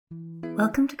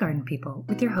Welcome to Garden People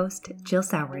with your host, Jill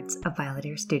Sowards of Violet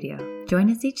Air Studio. Join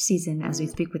us each season as we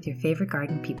speak with your favorite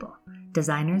garden people,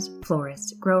 designers,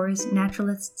 florists, growers,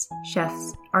 naturalists,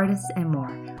 chefs, artists, and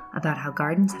more about how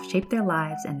gardens have shaped their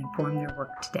lives and informed their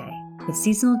work today, with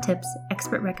seasonal tips,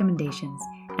 expert recommendations,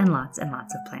 and lots of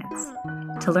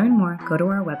plants. To learn more, go to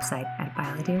our website at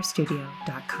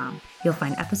violetairstudio.com. You'll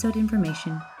find episode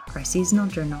information, our seasonal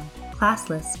journal, class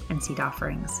lists, and seed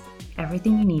offerings.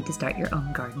 Everything you need to start your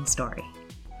own garden story.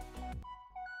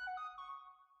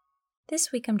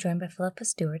 This week I'm joined by Philippa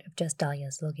Stewart of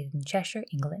Justdahlias, located in Cheshire,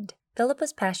 England.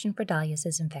 Philippa's passion for dahlias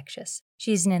is infectious.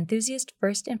 She is an enthusiast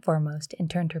first and foremost and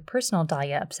turned her personal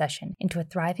dahlia obsession into a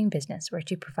thriving business where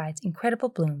she provides incredible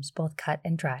blooms, both cut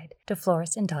and dried, to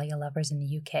florists and dahlia lovers in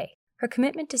the UK. Her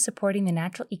commitment to supporting the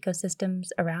natural ecosystems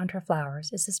around her flowers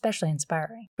is especially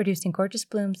inspiring, producing gorgeous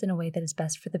blooms in a way that is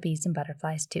best for the bees and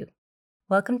butterflies too.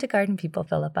 Welcome to Garden People,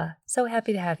 Philippa. So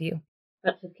happy to have you.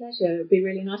 That's a pleasure. It'd be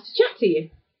really nice to chat to you.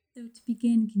 So to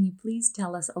begin, can you please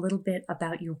tell us a little bit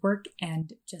about your work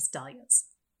and Justdahlias?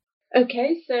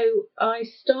 Okay, so I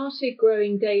started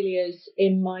growing dahlias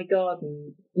in my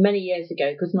garden many years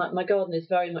ago because my garden is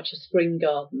very much a spring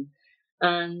garden.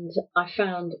 And I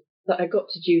found that I got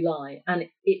to July and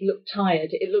it looked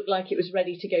tired. It looked like it was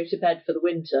ready to go to bed for the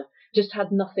winter. Just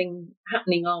had nothing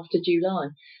happening after July.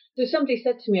 So somebody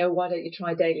said to me, oh, why don't you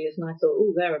try dahlias? And I thought,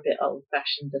 oh, they're a bit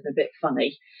old-fashioned and a bit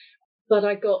funny. But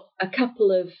I got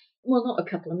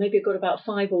maybe I got about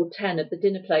 5 or 10 of the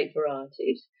dinner plate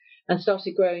varieties and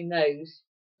started growing those.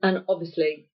 And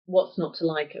obviously, what's not to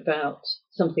like about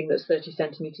something that's 30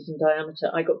 centimetres in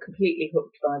diameter? I got completely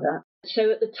hooked by that.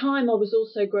 So at the time, I was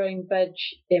also growing veg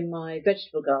in my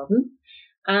vegetable garden.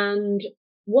 And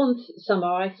one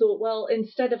summer, I thought, well,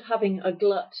 instead of having a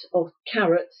glut of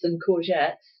carrots and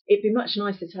courgettes, it'd be much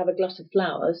nicer to have a glut of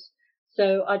flowers.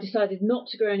 So I decided not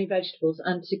to grow any vegetables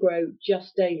and to grow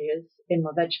just dahlias in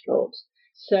my veg plot.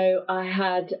 So I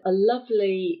had a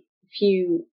lovely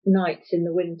few nights in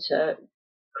the winter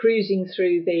cruising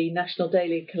through the National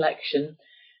Dahlia collection,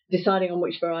 deciding on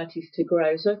which varieties to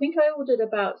grow. So I think I ordered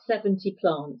about 70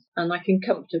 plants, and I can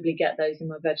comfortably get those in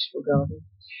my vegetable garden.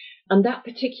 And that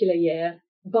particular year,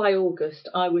 by August,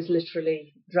 I was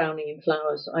literally drowning in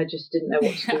flowers. I just didn't know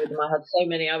what to do with them. I had so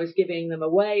many. I was giving them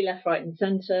away left, right and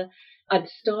centre. I'd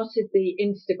started the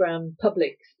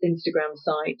public Instagram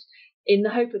site in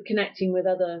the hope of connecting with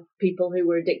other people who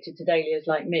were addicted to dahlias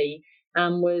like me,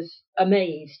 and was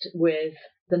amazed with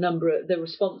the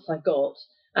response I got.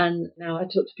 And now I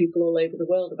talk to people all over the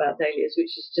world about dahlias,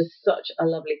 which is just such a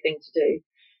lovely thing to do.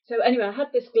 So anyway, I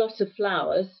had this glut of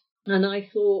flowers. And I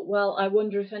thought, well, I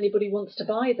wonder if anybody wants to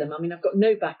buy them. I mean, I've got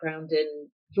no background in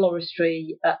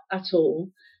floristry at all.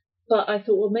 But I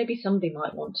thought, well, maybe somebody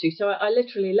might want to. So I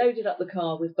literally loaded up the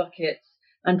car with buckets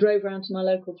and drove around to my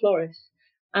local florist.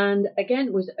 And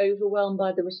again, was overwhelmed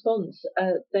by the response.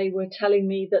 They were telling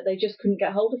me that they just couldn't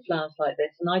get hold of flowers like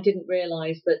this. And I didn't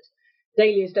realise that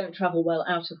dahlias don't travel well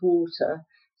out of water.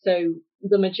 So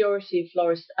the majority of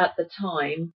florists at the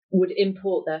time would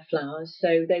import their flowers,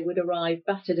 so they would arrive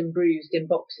battered and bruised in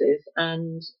boxes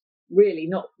and really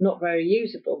not very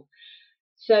usable.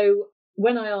 So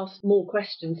when I asked more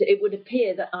questions, it would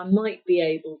appear that I might be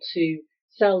able to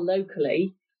sell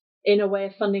locally in a way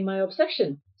of funding my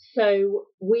obsession. So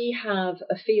we have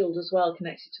a field as well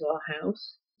connected to our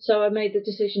house. So I made the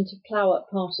decision to plough up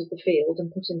part of the field and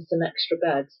put in some extra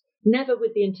beds, never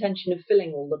with the intention of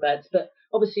filling all the beds, but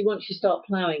obviously once you start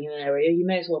ploughing an area, you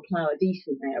may as well plough a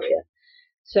decent area.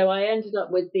 So I ended up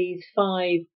with these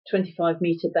 5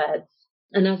 25-metre beds.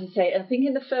 And as I say, I think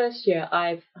in the first year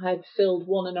I had filled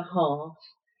 1.5,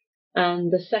 and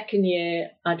the second year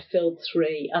I'd filled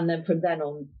 3, and then from then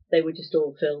on they were just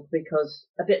all filled, because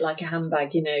a bit like a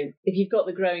handbag, you know, if you've got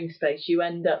the growing space, you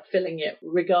end up filling it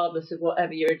regardless of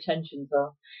whatever your intentions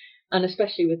are, and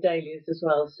especially with dahlias as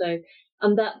well. So,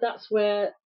 and that's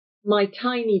where my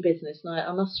tiny business, and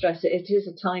I must stress it is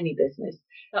a tiny business,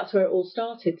 that's where it all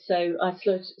started. So I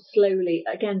slowly,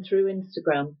 again through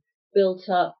Instagram, built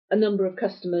up a number of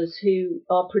customers who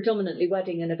are predominantly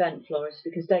wedding and event florists,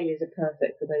 because dahlias are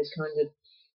perfect for those kind of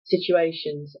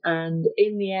situations. And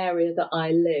in the area that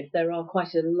I live, there are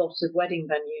quite a lot of wedding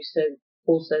venues, so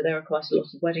also there are quite a lot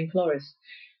of wedding florists.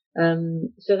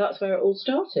 So that's where it all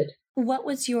started. What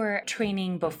was your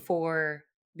training before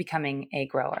becoming a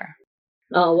grower?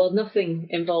 Oh, well, nothing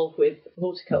involved with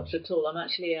horticulture at all. I'm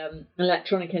actually an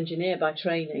electronic engineer by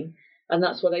training, and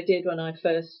that's what I did when I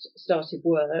first started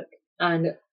work. And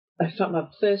in fact, my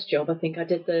first job, I think I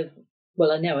did the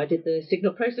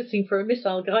signal processing for a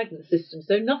missile guidance system,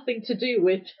 so nothing to do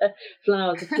with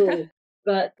flowers at all.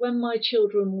 But when my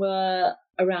children were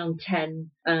around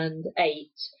 10 and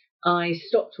 8, I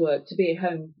stopped work to be at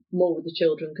home more with the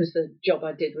children because the job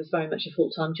I did was very much a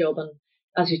full-time job. And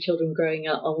as your children were growing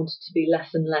up, I wanted to be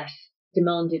less and less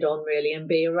demanded on, really, and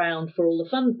be around for all the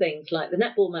fun things like the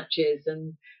netball matches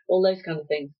and all those kind of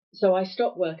things. So I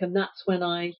stopped work, and that's when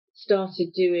I started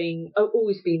doing, I've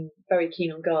always been very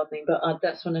keen on gardening, but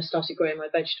that's when I started growing my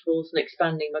vegetables and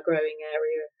expanding my growing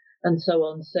area and so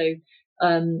on. So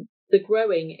the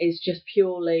growing is just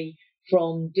purely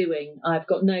from doing. I've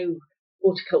got no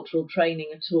horticultural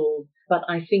training at all, but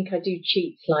I think I do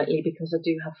cheat slightly because I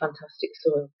do have fantastic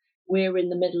soil. We're in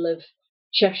the middle of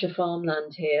Cheshire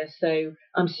farmland here, so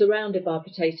I'm surrounded by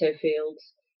potato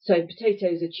fields. So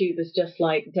potatoes are tubers just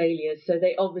like dahlias, so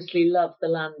they obviously love the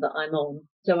land that I'm on.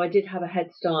 So I did have a head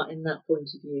start in that point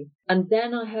of view. And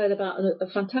then I heard about a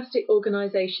fantastic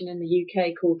organisation in the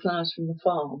UK called Flowers from the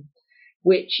Farm,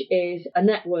 which is a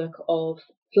network of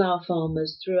flower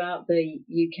farmers throughout the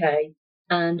UK.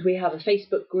 And we have a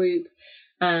Facebook group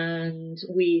and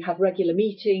we have regular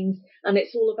meetings, and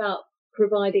it's all about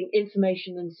providing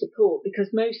information and support because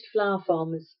most flower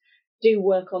farmers do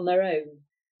work on their own.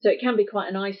 So it can be quite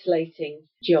an isolating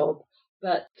job.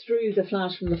 But through the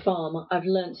Flowers from the Farm, I've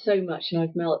learned so much, and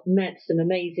I've met some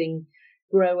amazing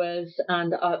growers.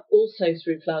 And also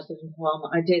through Flowers from the Farm,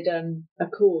 I did a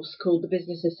course called The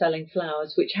Business of Selling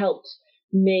Flowers, which helped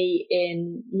me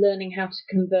in learning how to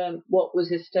convert what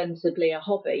was ostensibly a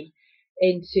hobby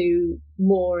into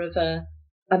more of a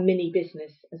mini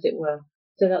business, as it were.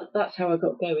 So that's how I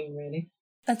got going, really.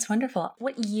 That's wonderful.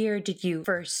 What year did you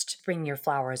first bring your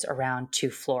flowers around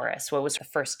to florists? What was the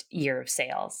first year of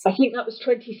sales? I think that was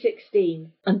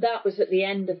 2016. And that was at the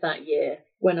end of that year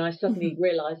when I suddenly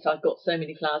realised I'd got so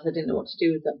many flowers, I didn't know what to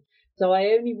do with them. So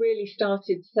I only really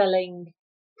started selling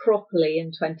properly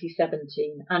in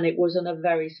 2017, and it was on a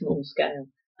very small scale.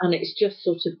 And it's just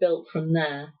sort of built from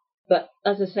there. But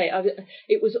as I say,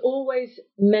 it was always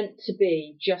meant to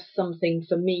be just something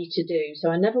for me to do.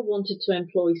 So I never wanted to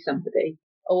employ somebody,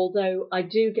 although I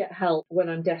do get help when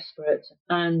I'm desperate.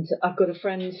 And I've got a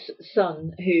friend's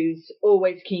son who's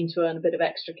always keen to earn a bit of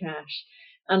extra cash.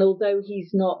 And although he's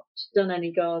not done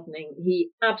any gardening, he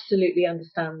absolutely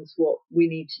understands what we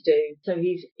need to do. So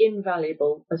he's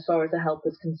invaluable as far as a help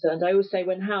is concerned. I always say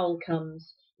when Howell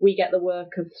comes, we get the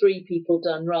work of 3 people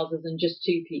done rather than just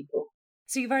 2 people.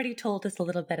 So you've already told us a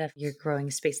little bit of your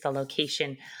growing space, the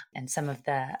location, and some of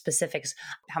the specifics.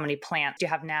 How many plants do you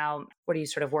have now? What are you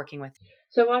sort of working with?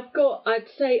 So I've got, I'd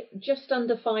say, just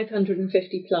under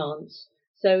 550 plants.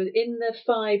 So in the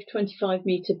 5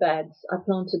 25-metre beds, I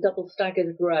plant a double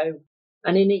staggered row.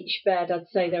 And in each bed, I'd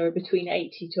say there are between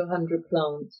 80 to 100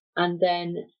 plants. And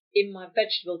then in my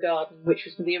vegetable garden, which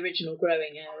was the original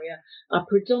growing area, I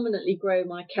predominantly grow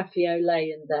my cafe au lait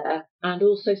in there and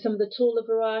also some of the taller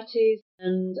varieties.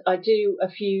 And I do a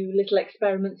few little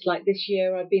experiments like this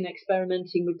year. I've been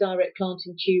experimenting with direct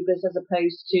planting tubers as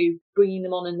opposed to bringing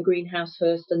them on in the greenhouse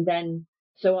first and then.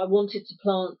 So I wanted to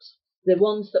plant the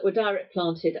ones that were direct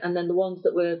planted and then the ones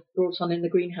that were brought on in the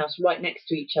greenhouse right next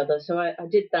to each other. So I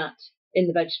did that in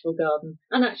the vegetable garden.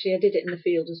 And actually I did it in the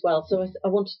field as well. So I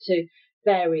wanted to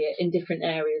vary it in different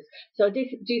areas. So I do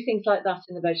things like that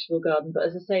in the vegetable garden, but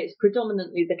as I say, it's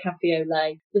predominantly the cafe au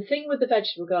lait. The thing with the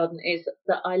vegetable garden is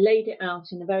that I laid it out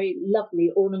in a very lovely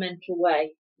ornamental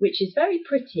way, which is very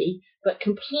pretty, but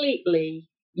completely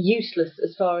useless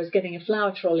as far as getting a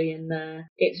flower trolley in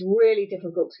there. It's really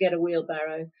difficult to get a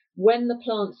wheelbarrow. When the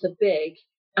plants are big,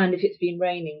 and if it's been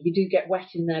raining, you do get wet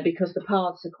in there because the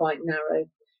paths are quite narrow.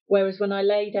 Whereas when I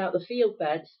laid out the field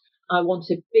beds, I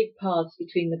wanted big paths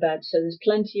between the beds, so there's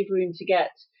plenty of room to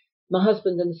get my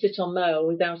husband and sit on mower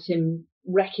without him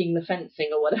wrecking the fencing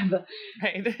or whatever.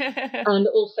 Right. And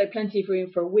also plenty of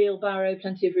room for a wheelbarrow,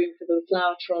 plenty of room for the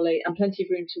flower trolley, and plenty of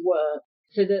room to work.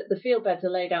 So the field beds are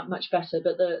laid out much better,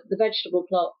 but the vegetable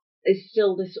plot is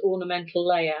still this ornamental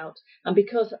layout. And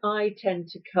because I tend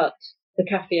to cut the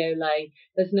cafe au lait,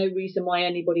 there's no reason why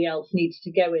anybody else needs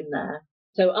to go in there.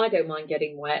 So I don't mind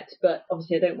getting wet, but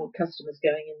obviously I don't want customers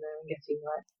going in there and getting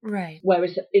wet. Right.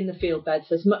 Whereas in the field beds,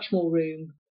 there's much more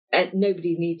room and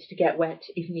nobody needs to get wet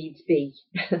if needs be.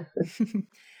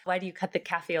 Why do you cut the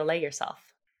cafe au lait yourself?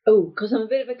 Oh, because I'm a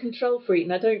bit of a control freak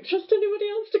and I don't trust anybody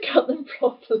else to cut them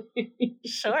properly.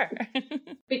 Sure.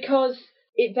 Because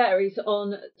it varies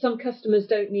on, some customers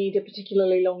don't need a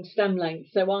particularly long stem length,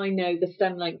 so I know the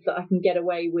stem length that I can get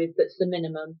away with that's the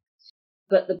minimum.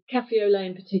 But the cafe au lait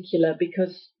in particular,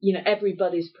 because, you know, every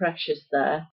bud is precious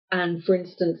there. And for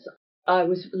instance, I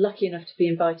was lucky enough to be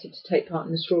invited to take part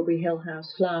in the Strawberry Hill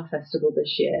House Flower Festival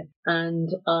this year, and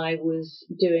I was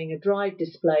doing a dried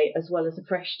display as well as a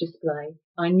fresh display.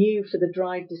 I knew for the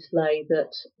dried display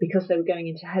that because they were going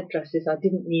into headdresses, I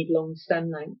didn't need long stem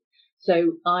length.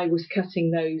 So I was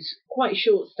cutting those quite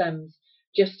short stems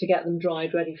just to get them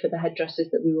dried ready for the headdresses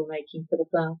that we were making for the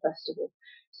flower festival.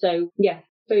 So, yeah, I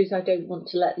suppose I don't want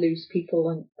to let loose people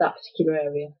in that particular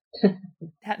area.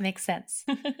 That makes sense.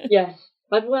 Yes.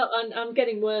 I'm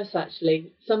getting worse,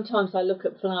 actually. Sometimes I look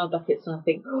at flower buckets and I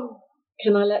think, oh,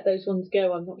 can I let those ones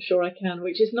go? I'm not sure I can,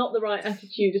 which is not the right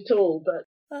attitude at all. But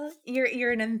well,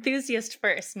 you're an enthusiast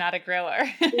first, not a grower.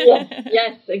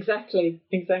 Yes, exactly.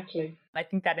 I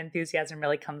think that enthusiasm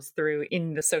really comes through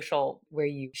in the social where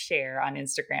you share on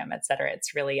Instagram, et cetera.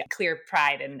 It's really a clear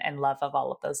pride and love of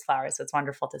all of those flowers. So it's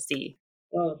wonderful to see.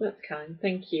 Oh, that's kind.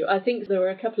 Thank you. I think there were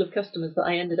a couple of customers that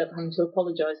I ended up having to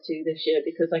apologise to this year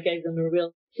because I gave them a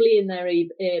real flea in their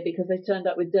ear because they turned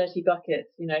up with dirty buckets.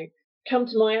 Come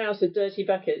to my house with dirty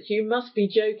buckets. You must be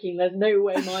joking. There's no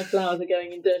way my flowers are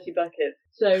going in dirty buckets.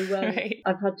 So right.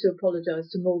 I've had to apologise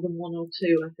to more than one or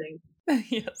two, I think.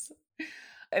 Yes.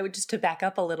 Just to back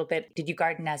up a little bit, did you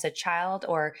garden as a child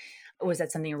or was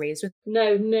that something you raised with?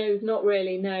 No, not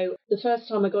really, no. The first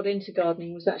time I got into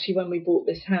gardening was actually when we bought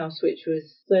this house, which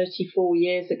was 34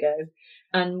 years ago.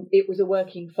 And it was a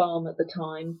working farm at the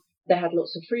time. They had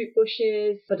lots of fruit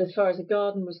bushes, but as far as a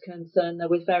garden was concerned, there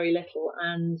was very little.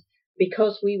 And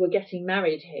because we were getting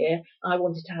married here, I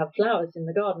wanted to have flowers in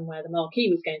the garden where the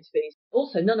marquee was going to be.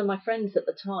 Also, none of my friends at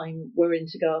the time were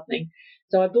into gardening.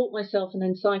 So I bought myself an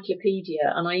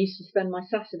encyclopedia and I used to spend my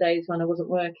Saturdays when I wasn't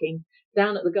working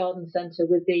down at the garden centre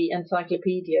with the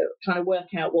encyclopedia trying to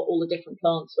work out what all the different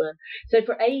plants were. So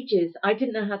for ages, I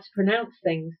didn't know how to pronounce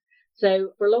things.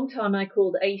 So for a long time, I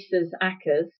called acers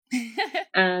acres.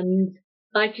 And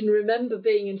I can remember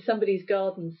being in somebody's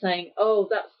garden saying, oh,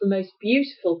 that's the most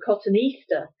beautiful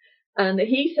cotoneaster. And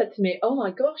he said to me, oh,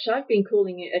 my gosh, I've been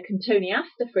calling it a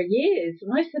cotoneaster for years.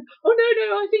 And I said, oh,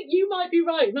 no, I think you might be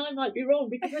right and I might be wrong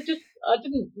because I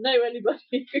didn't know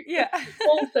anybody who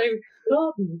also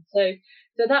gardened. So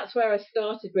that's where I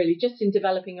started, really, just in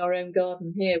developing our own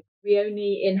garden here. We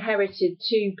only inherited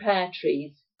 2 pear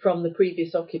trees from the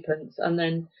previous occupants and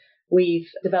then we've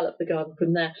developed the garden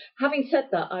from there. Having said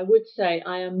that, I would say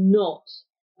I am not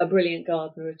a brilliant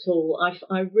gardener at all.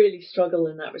 I really struggle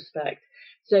in that respect.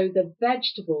 So the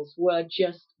vegetables were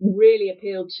just really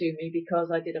appealed to me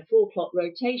because I did a 4-plot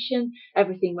rotation.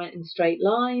 Everything went in straight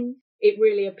lines. It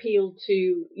really appealed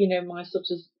to, my sort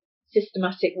of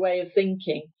systematic way of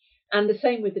thinking. And the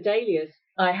same with the dahlias.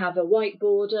 I have a white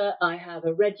border. I have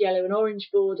a red, yellow and orange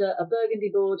border, a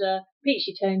burgundy border,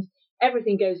 peachy tones.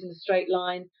 Everything goes in a straight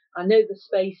line. I know the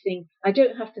spacing. I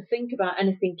don't have to think about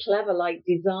anything clever like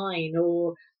design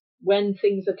or when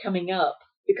things are coming up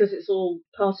because it's all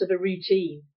part of a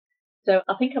routine. So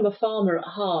I think I'm a farmer at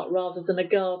heart rather than a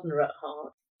gardener at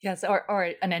heart. Yes,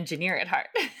 or an engineer at heart.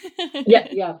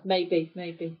 Yeah, maybe.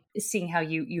 Seeing how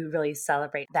you really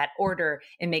celebrate that order,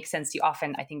 it makes sense. You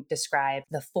often, I think, describe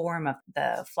the form of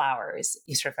the flowers.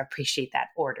 You sort of appreciate that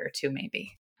order too,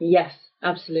 maybe. Yes,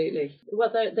 absolutely.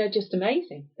 Well, they're just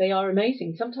amazing. They are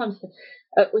amazing. Sometimes,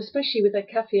 especially with a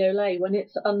cafe au lait, when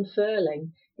it's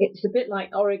unfurling, it's a bit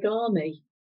like origami.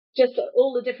 Just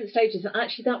all the different stages. And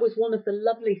actually, that was one of the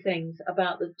lovely things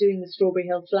about doing the Strawberry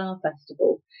Hill Flower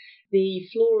Festival. The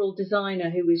floral designer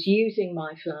who was using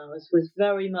my flowers was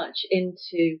very much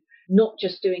into not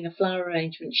just doing a flower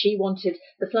arrangement. She wanted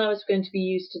the flowers were going to be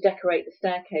used to decorate the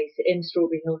staircase in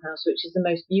Strawberry Hill House, which is the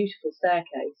most beautiful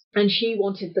staircase. And she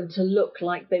wanted them to look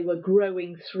like they were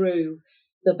growing through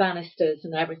the banisters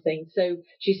and everything. So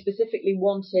she specifically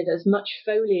wanted as much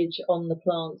foliage on the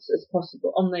plants as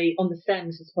possible, on the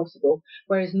stems as possible,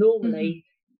 whereas normally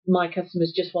my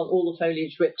customers just want all the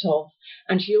foliage ripped off.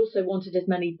 And she also wanted as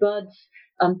many buds.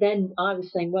 And then I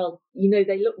was saying, well,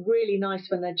 they look really nice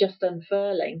when they're just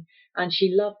unfurling. And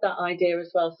she loved that idea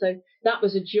as well. So that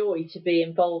was a joy to be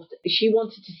involved. She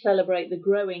wanted to celebrate the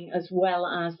growing as well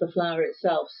as the flower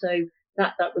itself. So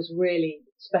that was really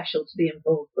special to be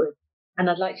involved with. And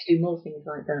I'd like to do more things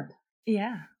like that.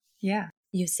 Yeah.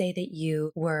 You say that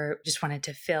you just wanted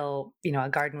to fill, a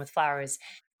garden with flowers.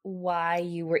 Why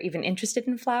you were even interested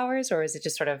in flowers? Or is it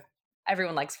just sort of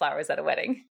everyone likes flowers at a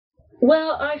wedding?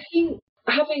 Well, I think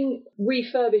having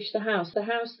refurbished the house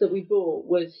that we bought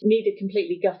needed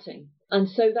completely gutting. And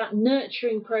so that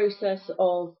nurturing process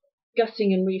of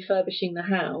gutting and refurbishing the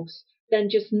house, then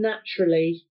just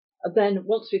naturally,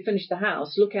 once we finished the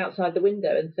house, look outside the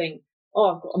window and think,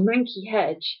 oh, I've got a manky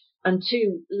hedge and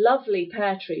 2 lovely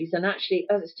pear trees. And actually,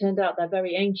 as it's turned out, they're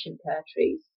very ancient pear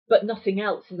trees. but nothing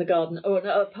else in the garden, or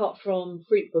apart from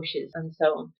fruit bushes and so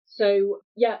on. So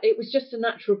yeah, it was just a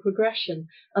natural progression.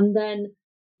 And then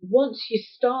once you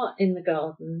start in the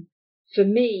garden, for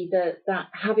me, that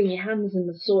having your hands in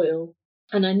the soil,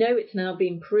 and I know it's now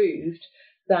been proved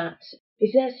that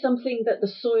if there's something that the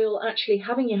soil, actually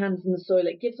having your hands in the soil,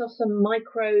 it gives off some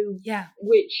microbes,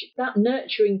 which that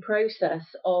nurturing process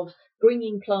of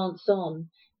bringing plants on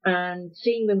and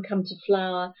seeing them come to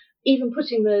flower, even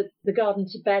putting the garden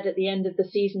to bed at the end of the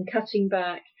season, cutting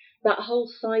back, that whole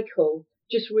cycle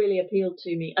just really appealed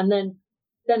to me. And then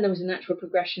there was a natural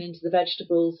progression into the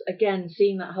vegetables. Again,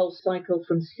 seeing that whole cycle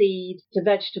from seed to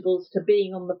vegetables to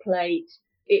being on the plate.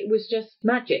 It was just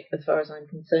magic as far as I'm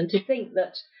concerned. To think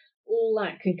that all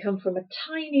that can come from a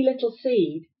tiny little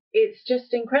seed, it's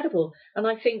just incredible. And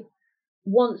I think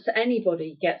once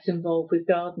anybody gets involved with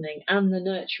gardening and the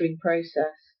nurturing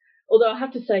process, although I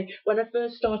have to say, when I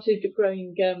first started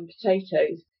growing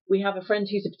potatoes, we have a friend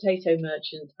who's a potato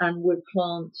merchant and would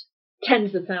plant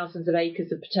tens of thousands of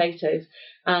acres of potatoes.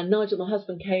 And Nigel, my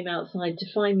husband, came outside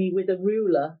to find me with a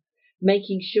ruler,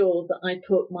 making sure that I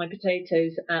put my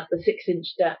potatoes at the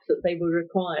 6-inch depth that they were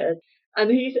required. And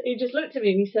he just looked at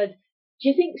me and he said, "Do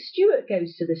you think Stuart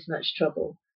goes to this much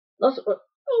trouble?" I was like,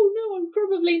 "Oh no, I'm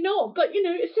probably not. But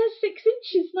it says 6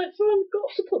 inches, so I've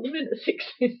got to put them in at 6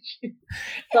 inches."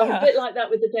 So I'm a bit like that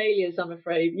with the dahlias, I'm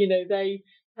afraid. They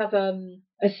have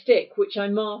a stick which I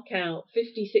mark out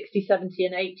 50, 60, 70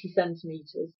 and 80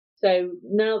 centimetres. So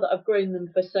now that I've grown them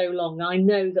for so long, I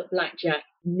know that blackjack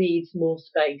needs more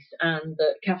space and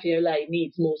that cafe au lait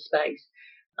needs more space.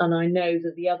 And I know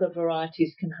that the other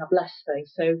varieties can have less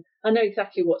space. So I know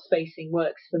exactly what spacing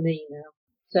works for me now.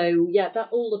 So yeah, that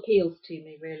all appeals to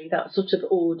me, really, that sort of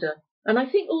order. And I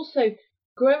think also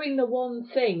growing the one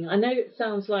thing, I know it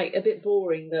sounds like a bit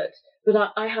boring, but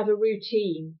I have a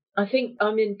routine. I think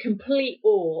I'm in complete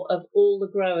awe of all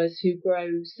the growers who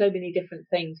grow so many different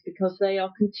things, because they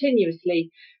are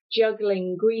continuously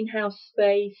juggling greenhouse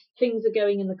space, things are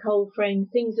going in the cold frame,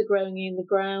 things are growing in the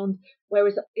ground,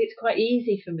 whereas it's quite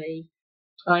easy for me.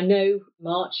 I know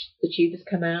March, the tubers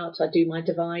come out, I do my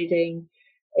dividing.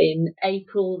 In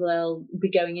April, they'll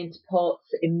be going into pots.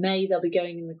 In May, they'll be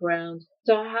going in the ground.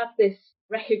 So I have this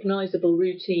recognisable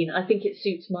routine. I think it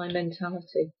suits my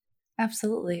mentality.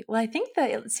 Absolutely. Well, I think that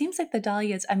it seems like the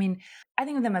dahlias, I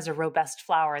think of them as a robust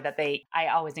flower that I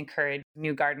always encourage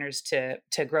new gardeners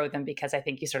to grow them, because I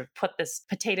think you sort of put this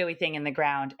potatoey thing in the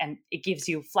ground and it gives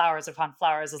you flowers upon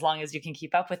flowers as long as you can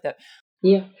keep up with it.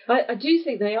 Yeah, I do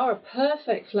think they are a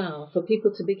perfect flower for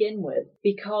people to begin with,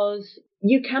 because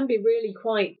you can be really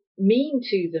quite mean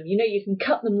to them. You can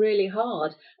cut them really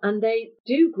hard and they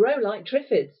do grow like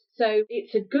triffids. So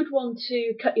it's a good one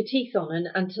to cut your teeth on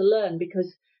and to learn,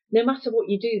 because no matter what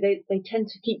you do, they tend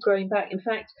to keep growing back. In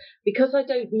fact, because I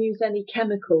don't use any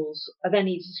chemicals of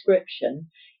any description,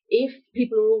 if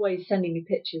people are always sending me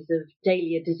pictures of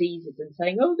dahlia diseases and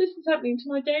saying, "Oh, this is happening to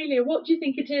my dahlia, what do you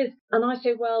think it is?" And I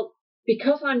say, well,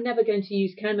 because I'm never going to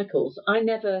use chemicals, I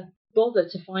never bother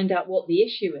to find out what the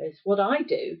issue is. What I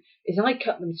do is I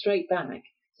cut them straight back.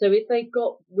 So if they've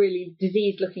got really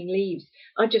diseased-looking leaves,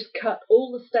 I just cut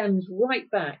all the stems right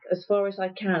back as far as I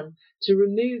can to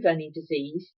remove any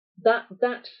disease.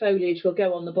 That foliage will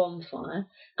go on the bonfire.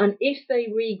 And if they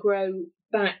regrow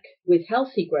back with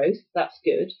healthy growth, that's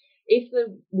good. If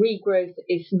the regrowth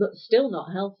is still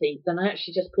not healthy, then I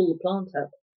actually just pull the plant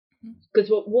up. Because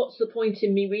what's the point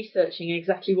in me researching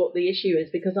exactly what the issue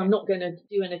is, because I'm not going to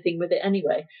do anything with it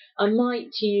anyway. I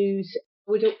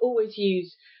would always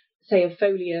use, say, a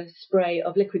foliar spray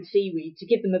of liquid seaweed to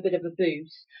give them a bit of a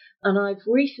boost. And I've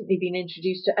recently been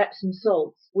introduced to Epsom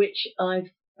salts, which I've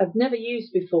never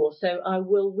used before, so I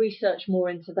will research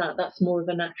more into that. That's more of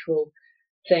a natural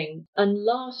thing. And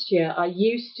last year I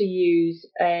used to use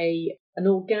an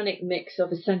organic mix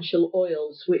of essential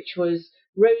oils, which was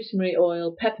rosemary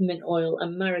oil, peppermint oil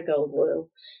and marigold oil,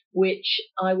 which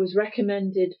I was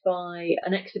recommended by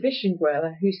an exhibition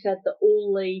grower who said that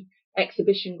all the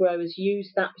exhibition growers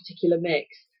use that particular mix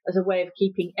as a way of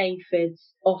keeping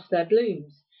aphids off their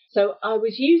blooms. So I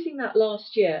was using that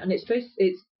last year, and it's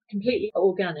completely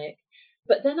organic.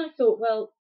 But then I thought,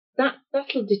 well,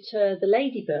 that'll deter the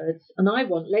ladybirds, and I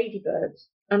want ladybirds.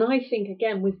 And I think,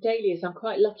 again, with dahlias, I'm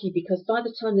quite lucky, because by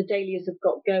the time the dahlias have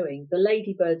got going, the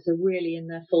ladybirds are really in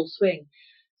their full swing.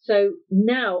 So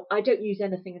now I don't use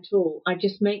anything at all. I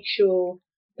just make sure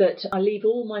that I leave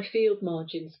all my field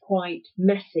margins quite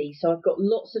messy. So I've got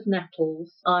lots of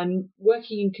nettles. I'm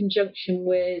working in conjunction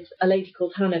with a lady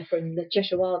called Hannah from the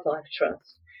Cheshire Wildlife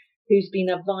Trust, who's been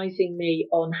advising me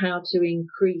on how to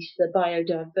increase the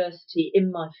biodiversity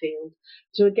in my field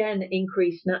to again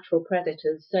increase natural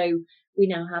predators. So we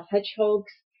now have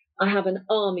hedgehogs. I have an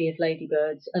army of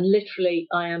ladybirds, and literally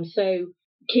I am so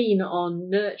keen on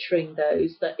nurturing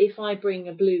those that if I bring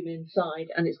a bloom inside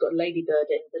and it's got a ladybird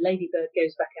in, the ladybird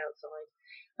goes back outside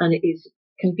and it is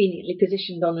conveniently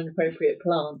positioned on an appropriate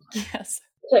plant. Yes.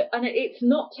 So, and it's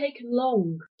not taken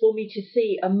long for me to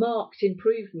see a marked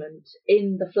improvement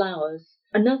in the flowers.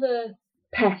 Another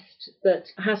pest that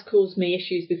has caused me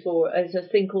issues before is a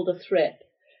thing called a thrip.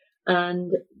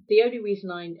 And the only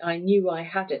reason I knew I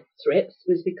had it, thrips,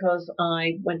 was because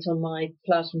I went on my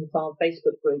Flowers from the Farm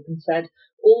Facebook group and said,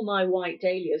 all my white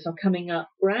dahlias are coming up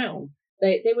brown.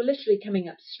 They were literally coming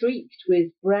up streaked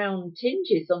with brown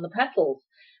tinges on the petals.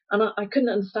 And I couldn't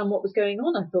understand what was going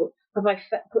on. I thought, have I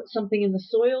put something in the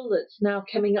soil that's now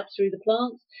coming up through the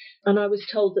plants? And I was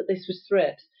told that this was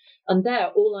thrips. And there,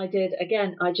 all I did,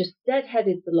 again, I just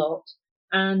deadheaded the lot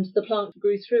and the plant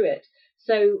grew through it.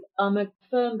 So I'm a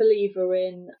firm believer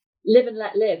in live and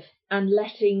let live and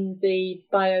letting the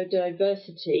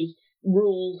biodiversity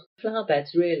rule flower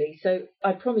beds, really. So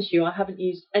I promise you, I haven't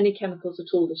used any chemicals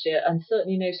at all this year, and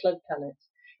certainly no slug pellets.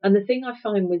 And the thing I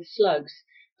find with slugs,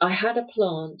 I had a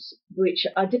plant which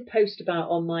I did post about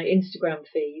on my Instagram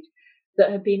feed that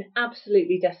had been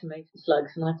absolutely decimated with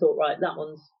slugs, and I thought, right,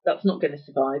 that's not going to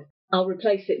survive. I'll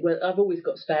replace it with, I've always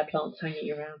got spare plants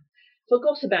hanging around.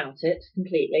 Forgot about it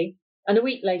completely. And a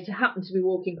week later, happened to be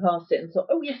walking past it and thought,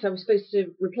 oh, yes, I was supposed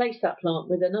to replace that plant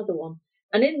with another one.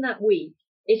 And in that week,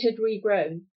 it had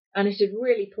regrown and it had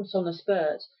really put on a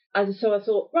spurt. And so I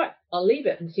thought, right, I'll leave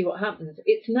it and see what happens.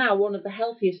 It's now one of the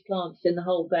healthiest plants in the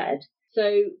whole bed.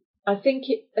 So I think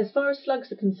as far as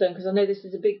slugs are concerned, because I know this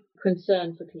is a big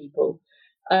concern for people,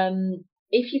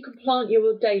 if you can plant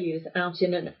your dahlias out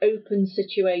in an open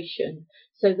situation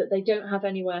so that they don't have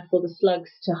anywhere for the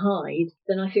slugs to hide,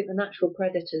 then I think the natural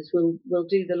predators will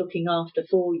do the looking after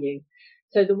for you.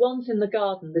 So the ones in the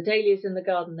garden, the dahlias in the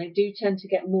garden, they do tend to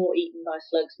get more eaten by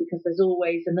slugs because there's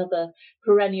always another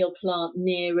perennial plant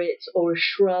near it or a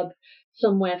shrub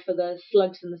somewhere for the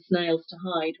slugs and the snails to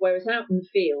hide. Whereas out in the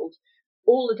field,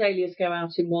 all the dahlias go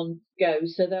out in one go,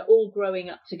 so they're all growing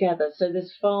up together. So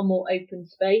there's far more open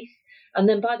space. And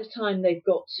then by the time they've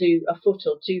got to a foot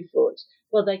or 2 foot,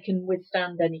 well, they can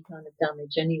withstand any kind of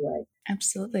damage anyway.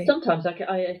 Absolutely. Sometimes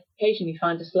I occasionally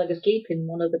find a slug asleep in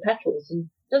one of the petals and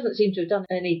doesn't seem to have done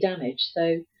any damage.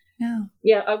 So, no.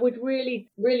 Yeah, I would really,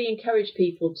 really encourage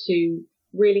people to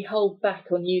really hold back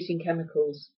on using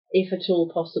chemicals, if at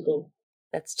all possible.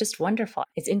 That's just wonderful.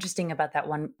 It's interesting about that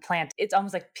one plant. It's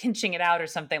almost like pinching it out or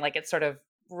something, like it's sort of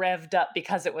revved up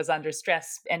because it was under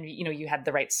stress and, you had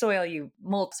the right soil, you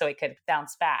mulched so it could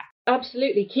bounce back.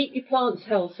 Absolutely. Keep your plants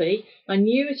healthy. I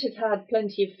knew it had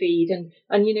plenty of feed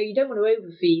and you don't want to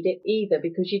overfeed it either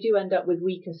because you do end up with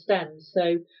weaker stems.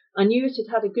 So I knew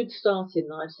it had a good start in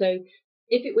life. So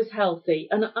if it was healthy,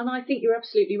 and I think you're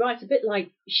absolutely right, a bit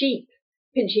like sheep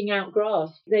pinching out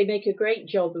grass, they make a great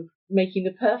job of making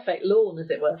the perfect lawn, as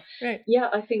it were. Right. Yeah,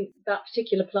 I think that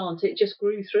particular plant, it just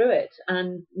grew through it.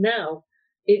 And now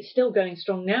it's still going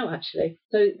strong now, actually.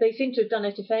 So they seem to have done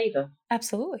it a favour.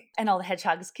 Absolutely. And all the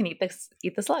hedgehogs can eat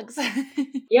the slugs.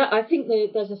 Yeah, I think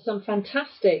there's some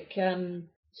fantastic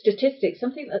statistics.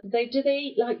 Something that they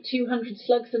eat like 200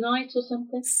 slugs a night or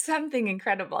something? Something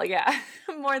incredible, yeah.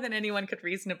 More than anyone could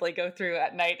reasonably go through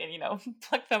at night and,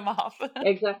 pluck them off.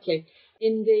 Exactly.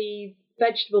 In the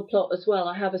vegetable plot as well,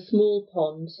 I have a small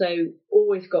pond, so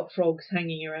always got frogs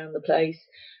hanging around the place.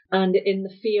 And in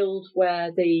the field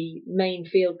where the main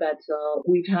field beds are,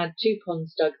 we've had 2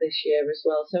 ponds dug this year as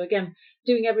well. So again,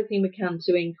 doing everything we can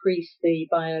to increase the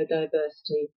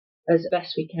biodiversity as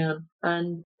best we can.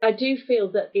 And I do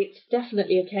feel that it's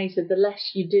definitely a case of the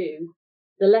less you do,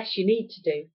 the less you need to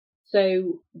do.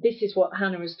 So this is what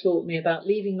Hannah has taught me about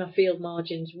leaving my field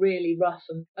margins really rough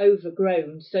and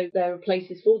overgrown. So there are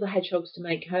places for the hedgehogs to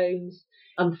make homes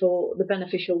and for the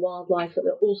beneficial wildlife.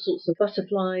 There are all sorts of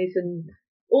butterflies and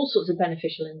all sorts of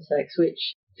beneficial insects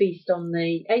which feast on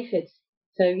the aphids.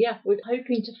 So yeah, we're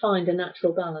hoping to find a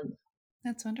natural balance.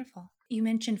 That's wonderful. You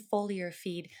mentioned foliar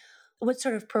feed. What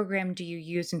sort of program do you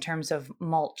use in terms of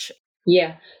mulch?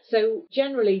 Yeah, so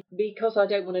generally, because I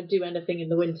don't want to do anything in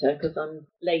the winter because I'm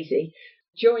lazy,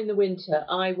 during the winter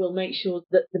I will make sure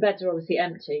that the beds are obviously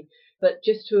empty, but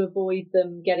just to avoid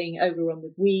them getting overrun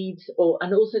with weeds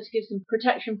and also to give some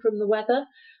protection from the weather,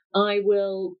 I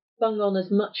will bung on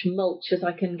as much mulch as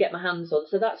I can get my hands on.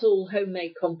 So that's all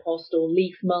homemade compost or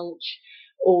leaf mulch,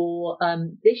 or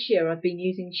this year I've been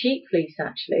using sheep fleece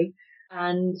actually,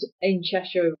 and in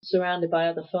Cheshire surrounded by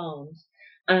other farms.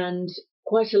 And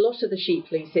quite a lot of the sheep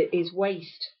fleece is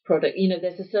waste product.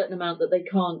 There's a certain amount that they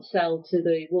can't sell to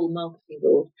the wool marketing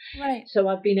board. Right. So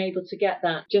I've been able to get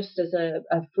that just as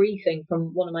a free thing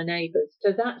from one of my neighbours.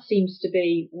 So that seems to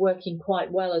be working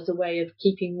quite well as a way of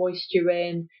keeping moisture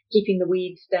in, keeping the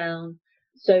weeds down.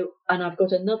 And I've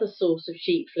got another source of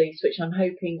sheep fleece, which I'm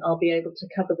hoping I'll be able to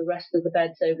cover the rest of the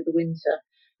beds over the winter.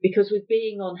 Because with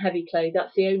being on heavy clay,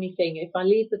 that's the only thing. If I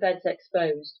leave the beds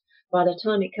exposed, by the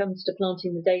time it comes to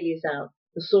planting the dahlias out,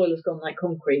 the soil has gone like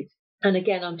concrete. And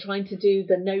again, I'm trying to do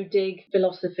the no-dig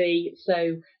philosophy,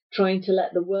 so trying to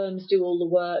let the worms do all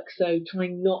the work, so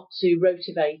trying not to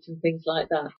rotivate and things like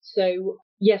that. So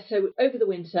yes, so over the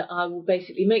winter, I will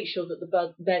basically make sure that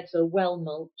the beds are well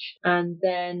mulched, and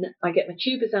then I get my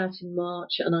tubers out in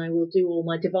March, and I will do all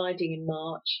my dividing in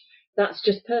March. That's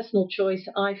just personal choice.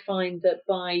 I find that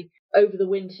over the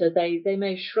winter, they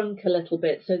may have shrunk a little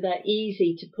bit, so they're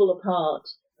easy to pull apart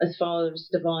as far as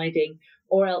dividing,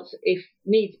 or else if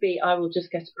needs be, I will just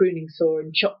get a pruning saw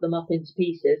and chop them up into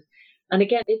pieces. And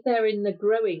again, if they're in the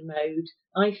growing mode,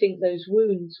 I think those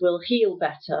wounds will heal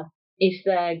better if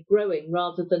they're growing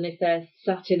rather than if they're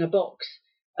sat in a box.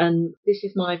 And this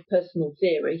is my personal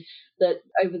theory, that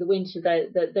over the winter,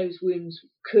 that those wounds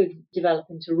could develop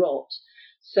into rot.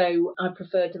 So I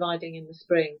prefer dividing in the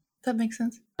spring. That makes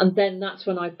sense. And then that's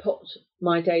when I pot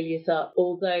my dahlias up,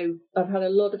 although I've had a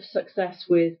lot of success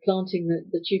with planting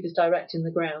the tubers direct in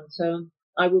the ground. So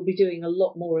I will be doing a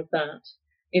lot more of that.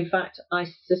 In fact, I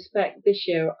suspect this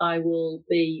year I will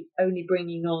be only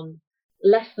bringing on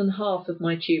less than half of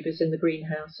my tubers in the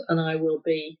greenhouse, and I will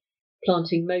be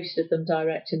planting most of them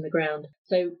direct in the ground.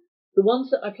 So the ones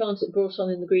that I brought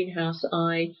on in the greenhouse,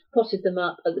 I potted them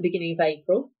up at the beginning of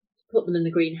April, put them in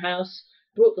the greenhouse,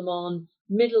 brought them on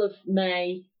middle of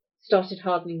May, started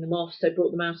hardening them off, so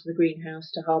brought them out of the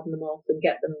greenhouse to harden them off and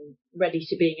get them ready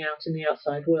to being out in the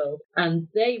outside world. And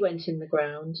they went in the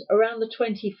ground around the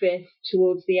 25th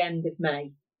towards the end of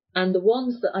May. And the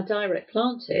ones that I direct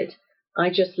planted,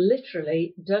 I just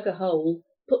literally dug a hole,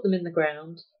 put them in the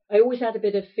ground. I always add a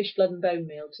bit of fish blood and bone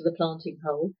meal to the planting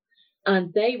hole.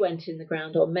 And they went in the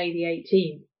ground on May the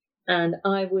 18th. And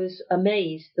I was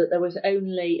amazed that there was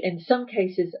only, in some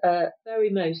cases, very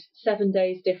most 7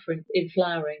 days difference in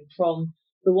flowering from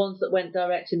the ones that went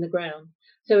direct in the ground.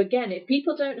 So again, if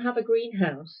people don't have a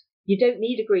greenhouse, you don't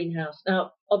need a greenhouse.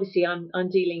 Now, obviously, I'm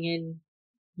dealing in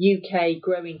UK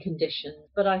growing conditions,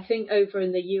 but I think over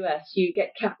in the US, you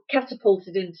get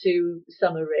catapulted into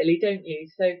summer, really, don't you?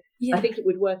 So yeah. I think it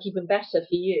would work even better for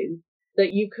you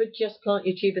that you could just plant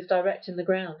your tubers direct in the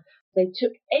ground. They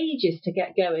took ages to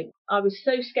get going. I was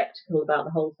so sceptical about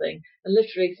the whole thing and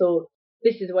literally thought,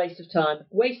 this is a waste of time,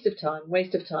 waste of time,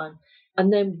 waste of time.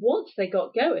 And then once they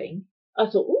got going, I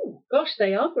thought, oh, gosh,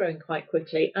 they are growing quite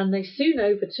quickly. And they soon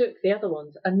overtook the other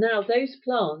ones. And now those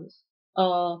plants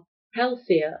are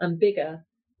healthier and bigger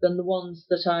than the ones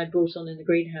that I brought on in the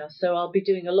greenhouse. So I'll be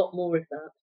doing a lot more of that.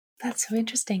 That's so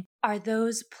interesting. Are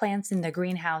those plants in the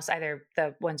greenhouse, either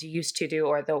the ones you used to do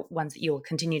or the ones that you will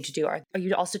continue to do, are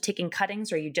you also taking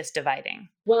cuttings or are you just dividing?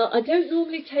 Well, I don't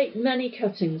normally take many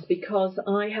cuttings because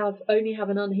I only have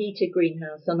an unheated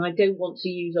greenhouse and I don't want to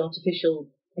use artificial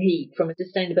heat from a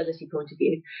sustainability point of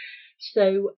view.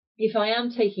 So if I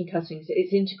am taking cuttings,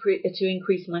 it's to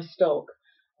increase my stock.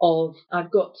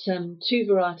 I've got two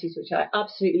varieties which I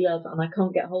absolutely love and I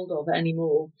can't get hold of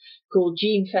anymore, called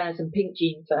Jean Fairs and Pink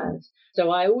Jean Fairs. So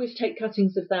I always take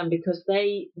cuttings of them because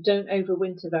they don't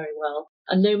overwinter very well.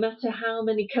 And no matter how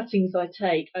many cuttings I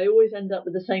take, I always end up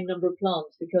with the same number of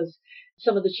plants because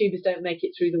some of the tubers don't make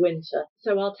it through the winter.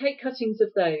 So I'll take cuttings of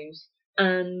those.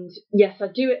 And yes, I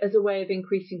do it as a way of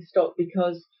increasing stock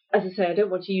because, as I say, I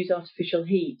don't want to use artificial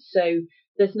heat. So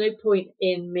there's no point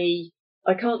in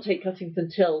I can't take cuttings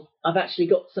until I've actually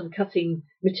got some cutting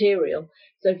material.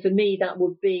 So for me, that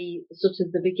would be sort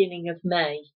of the beginning of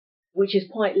May, which is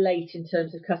quite late in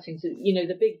terms of cuttings. You know,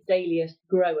 the big dahlia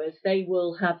growers, they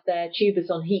will have their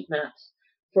tubers on heat mats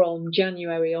from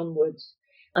January onwards,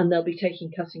 and they'll be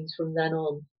taking cuttings from then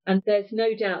on. And there's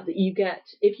no doubt that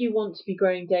if you want to be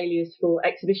growing dahlias for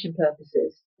exhibition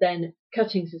purposes, then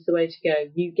cuttings is the way to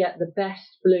go. You get the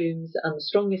best blooms and the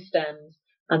strongest stems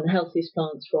and the healthiest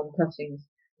plants from cuttings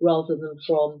rather than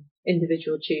from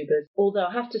individual tubers. Although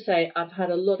I have to say I've had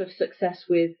a lot of success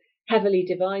with heavily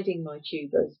dividing my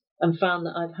tubers and found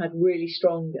that I've had really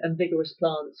strong and vigorous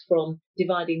plants from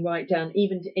dividing right down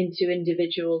even into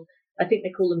individual, I think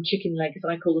they call them chicken legs,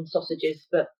 I call them sausages,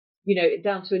 but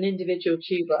down to an individual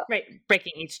tuber. Right,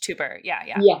 breaking each tuber, yeah.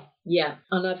 Yeah.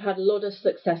 And I've had a lot of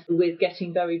success with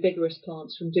getting very vigorous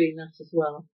plants from doing that as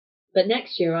well. But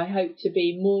next year, I hope to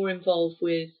be more involved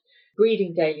with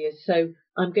breeding dahlias. So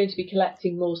I'm going to be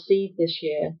collecting more seed this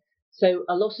year. So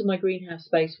a lot of my greenhouse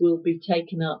space will be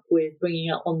taken up with bringing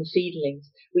out on the seedlings,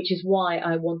 which is why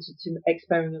I wanted to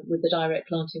experiment with the direct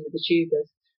planting with the tubers.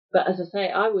 But as I say,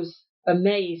 I was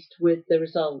amazed with the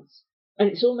results. And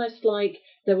it's almost like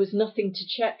there was nothing to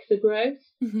check the growth.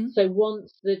 Mm-hmm. So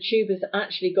once the tubers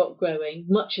actually got growing,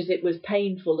 much as it was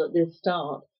painful at the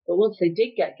start, but once they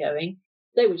did get going,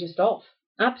 they were just off,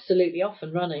 absolutely off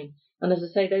and running. And as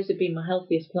I say, those have been my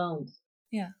healthiest plants.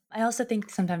 Yeah. I also think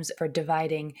sometimes for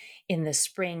dividing in the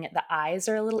spring, the eyes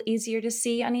are a little easier to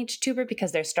see on each tuber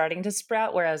because they're starting to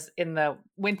sprout, whereas in the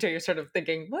winter, you're sort of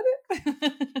thinking, what?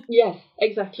 Yes,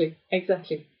 exactly.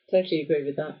 Totally agree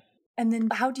with that. And then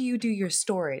how do you do your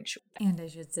storage? And I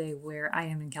should say, where I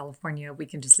am in California, we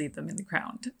can just leave them in the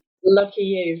ground. Lucky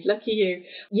you.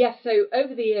 Yes, so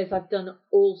over the years, I've done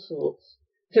all sorts.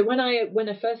 So when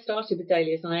I first started with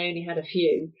dahlias and I only had a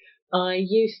few, I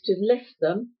used to lift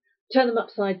them, turn them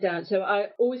upside down. So I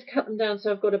always cut them down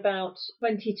so I've got about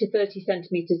 20 to 30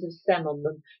 centimetres of stem on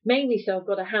them, mainly so I've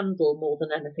got a handle more than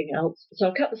anything else. So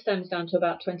I cut the stems down to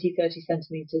about 20, 30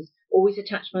 centimetres, always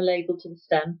attach my label to the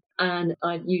stem, and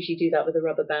I usually do that with a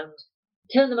rubber band.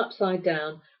 Turn them upside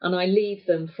down, and I leave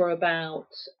them for about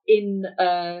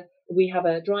we have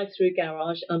a drive-through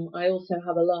garage. I also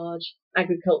have a large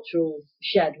agricultural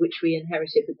shed which we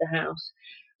inherited with the house.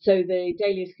 So the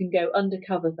dahlias can go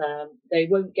undercover there. They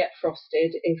won't get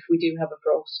frosted if we do have a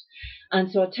frost.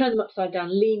 And so I turn them upside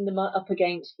down, lean them up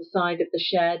against the side of the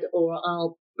shed, or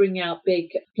I'll bring out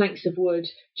big planks of wood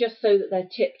just so that they're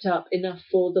tipped up enough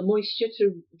for the moisture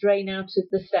to drain out of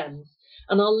the stems.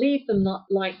 And I'll leave them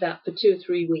like that for 2 or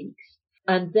 3 weeks.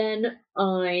 And then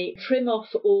I trim off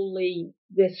all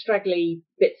the straggly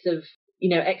bits of,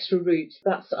 extra roots.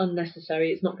 That's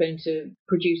unnecessary. It's not going to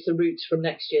produce the roots from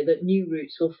next year. That new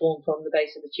roots will form from the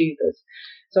base of the tubers.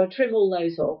 So I trim all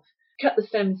those off, cut the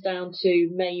stems down to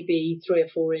maybe 3 or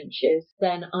 4 inches.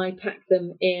 Then I pack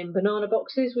them in banana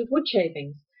boxes with wood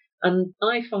shavings. And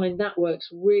I find that works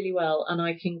really well, and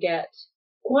I can get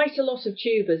quite a lot of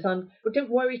tubers. I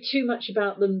don't worry too much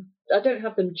about them. I don't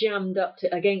have them jammed up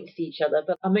against each other,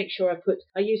 but I make sure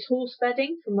I use horse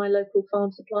bedding from my local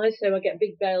farm supplies. So I get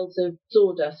big bales of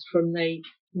sawdust from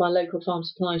my local farm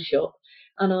supply shop,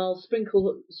 and I'll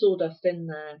sprinkle sawdust in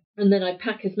there. And then I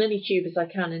pack as many tubers as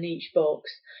I can in each box.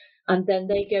 And then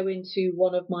they go into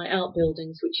one of my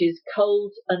outbuildings, which is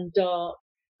cold and dark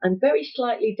and very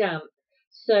slightly damp.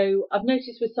 So I've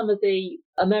noticed with some of the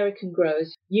American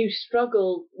growers, you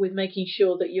struggle with making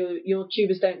sure that your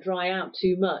tubers don't dry out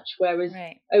too much. Whereas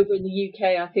over in the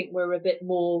UK, I think we're a bit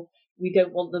more, we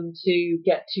don't want them to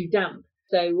get too damp.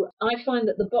 So I find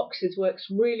that the boxes works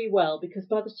really well because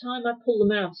by the time I pull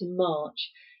them out in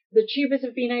March, the tubers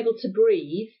have been able to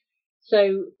breathe.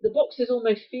 So the boxes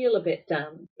almost feel a bit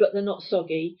damp, but they're not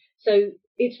soggy. So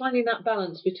it's finding that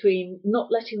balance between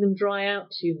not letting them dry out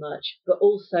too much, but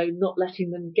also not letting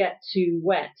them get too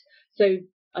wet. So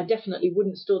I definitely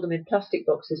wouldn't store them in plastic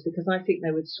boxes because I think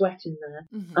they would sweat in there.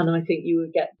 Mm-hmm. And I think you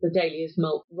would get the dahlias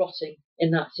rotting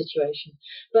in that situation.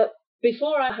 But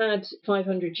before I had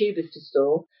 500 tubers to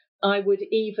store, I would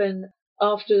even,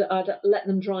 after I'd let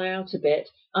them dry out a bit,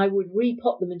 I would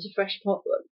repot them into fresh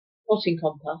potting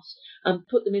compost and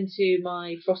put them into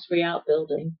my frost-free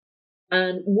outbuilding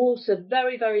and water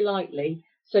very, very lightly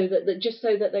so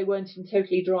that they weren't in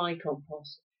totally dry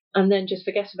compost, and then just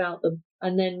forget about them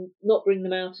and then not bring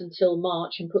them out until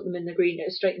March and put them in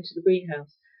straight into the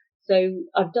greenhouse. So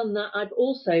I've done that. I've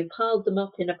also piled them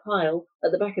up in a pile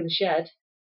at the back of the shed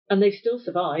and they've still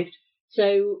survived.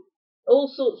 So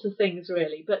all sorts of things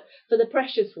really. But for the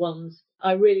precious ones,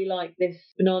 I really like this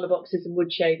banana boxes and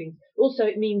wood shavings. Also,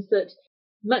 it means that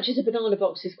much as a banana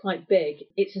box is quite big,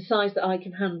 it's a size that I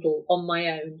can handle on my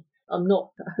own. I'm not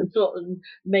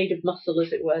made of muscle,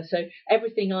 as it were. So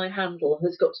everything I handle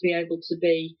has got to be able to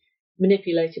be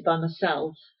manipulated by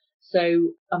myself.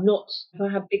 So if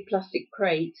I have big plastic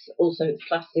crates, also it's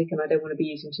plastic and I don't want to be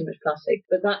using too much plastic,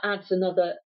 but that adds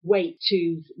another weight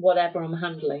to whatever I'm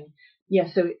handling. Yeah,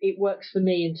 so it works for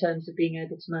me in terms of being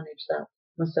able to manage that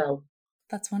myself.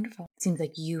 That's wonderful. It seems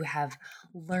like you have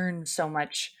learned so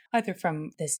much, either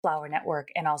from this flower network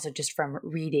and also just from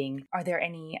reading. Are there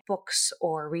any books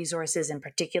or resources in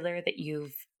particular that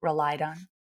you've relied on?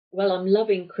 Well, I'm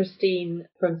loving Christine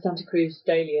from Santa Cruz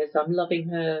Dahlias. I'm loving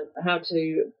her How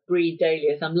to Breed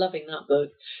Dahlias. I'm loving that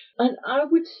book. And I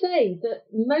would say that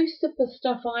most of the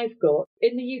stuff I've got,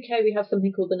 in the UK we have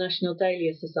something called the National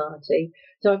Dahlia Society.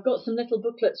 So I've got some little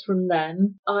booklets from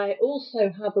them. I also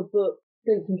have a book,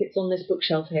 I don't think it's on this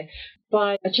bookshelf here,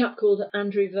 by a chap called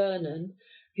Andrew Vernon.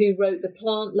 who wrote The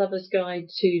Plant Lover's Guide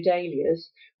to Dahlias,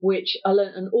 which I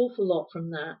learned an awful lot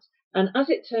from that. And as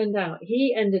it turned out,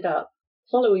 he ended up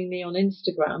following me on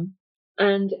Instagram,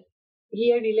 and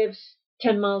he only lives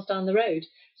 10 miles down the road.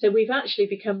 So we've actually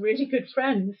become really good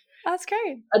friends. That's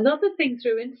great. Another thing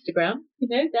through Instagram,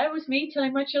 there was me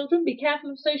telling my children, be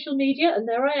careful of social media. And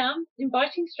there I am,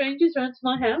 inviting strangers around to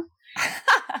my house.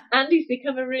 Andy's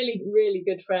become a really, really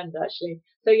good friend, actually.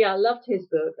 So yeah, I loved his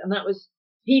book. And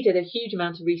he did a huge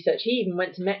amount of research. He even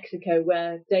went to Mexico,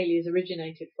 where dahlias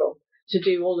originated from, to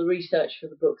do all the research for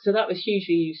the book. So that was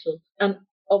hugely useful. And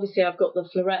obviously I've got the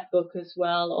Floret book as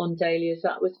well on dahlias.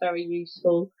 That was very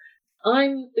useful.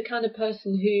 I'm the kind of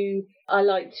person who I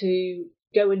like to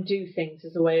go and do things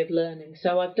as a way of learning.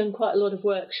 So I've done quite a lot of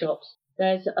workshops.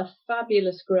 There's a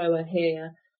fabulous grower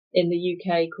here in the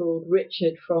UK called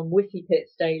Richard from Withy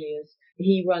Pits Dahlias.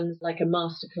 He runs like a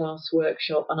masterclass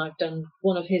workshop, and I've done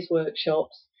one of his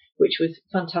workshops, which was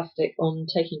fantastic, on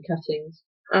taking cuttings.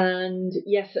 And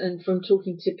yes, and from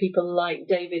talking to people like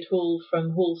David Hall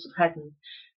from Halls of Heaven,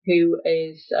 who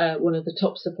is one of the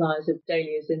top suppliers of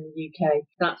dahlias in the UK,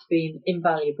 that's been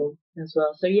invaluable as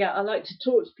well. So yeah, I like to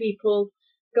talk to people,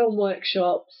 go on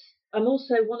workshops. I'm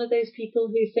also one of those people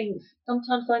who thinks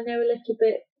sometimes I know a little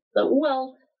bit,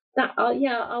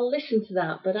 I'll listen to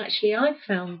that, but actually I've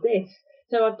found this.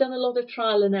 So I've done a lot of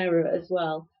trial and error as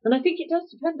well. And I think it does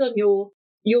depend on your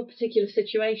particular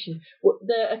situation.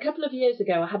 A couple of years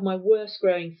ago, I had my worst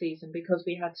growing season because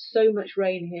we had so much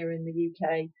rain here in the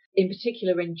UK. In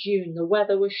particular, in June, the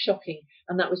weather was shocking,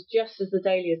 and that was just as the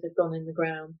dahlias had gone in the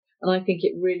ground. And I think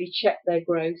it really checked their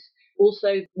growth.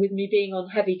 Also, with me being on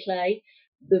heavy clay,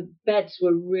 the beds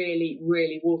were really,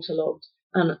 really waterlogged.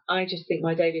 And I just think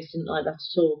my dahlias didn't like that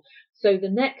at all. So the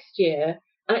next year,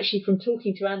 actually from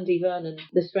talking to Andy Vernon,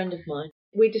 this friend of mine,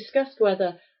 we discussed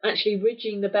whether actually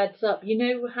ridging the beds up. You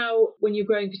know how when you're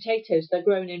growing potatoes, they're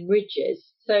grown in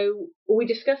ridges. So we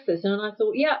discussed this, and I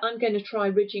thought, yeah, I'm going to try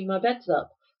ridging my beds up.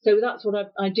 So that's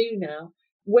what I do now.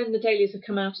 When the dahlias have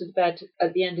come out of the bed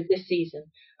at the end of this season,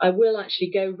 I will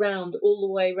actually go round all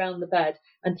the way around the bed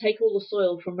and take all the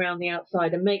soil from around the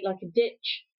outside and make like a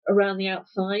ditch around the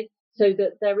outside, so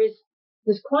that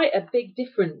there's quite a big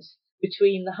difference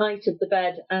between the height of the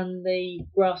bed and the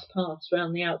grass paths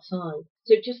around the outside.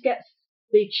 So it just gets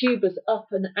the tubers up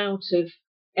and out of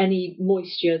any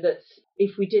moisture that's,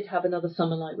 if we did have another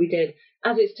summer like we did.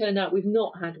 As it's turned out, we've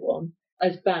not had one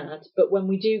as bad, but when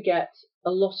we do get a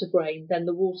lot of rain, then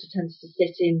the water tends to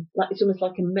sit in, like it's almost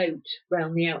like a moat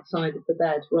round the outside of the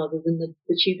bed rather than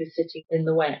the tubers sitting in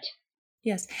the wet.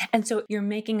 Yes. And so you're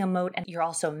making a moat and you're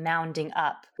also mounding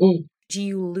up. Do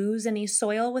you lose any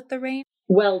soil with the rain?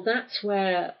 Well, that's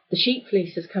where the sheep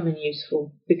fleece has come in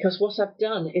useful, because what I've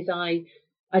done is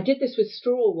I did this with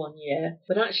straw one year,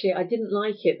 but actually I didn't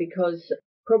like it because,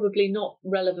 probably not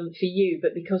relevant for you,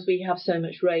 but because we have so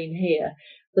much rain here,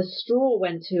 the straw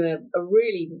went to a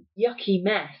really yucky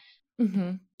mess.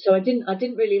 Mm-hmm. So I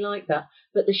didn't really like that.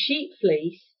 But the sheep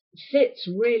fleece sits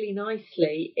really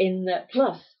nicely in that.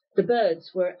 Plus, the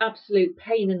birds were absolute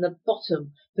pain in the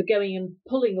bottom for going and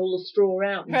pulling all the straw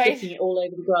out and sticking it all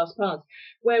over the grass paths.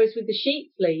 Whereas with the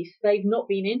sheep fleece, they've not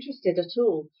been interested at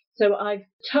all. So I've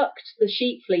tucked the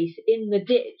sheep fleece in the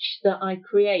ditch that I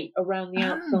create around the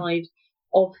outside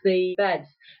of the beds.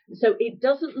 So it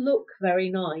doesn't look very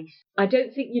nice. I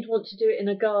don't think you'd want to do it in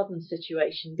a garden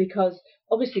situation, because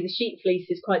obviously the sheep fleece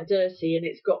is quite dirty and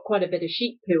it's got quite a bit of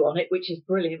sheep poo on it, which is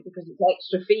brilliant because it's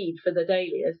extra feed for the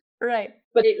dahlias. Right.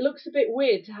 But it looks a bit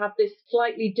weird to have this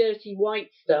slightly dirty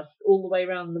white stuff all the way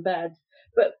around the beds.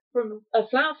 But from a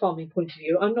flower farming point of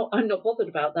view, I'm not bothered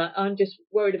about that. I'm just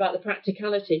worried about the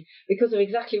practicality because of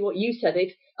exactly what you said.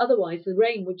 Otherwise, the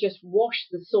rain would just wash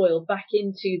the soil back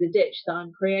into the ditch that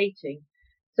I'm creating.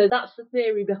 So that's the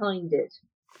theory behind it.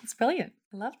 That's brilliant.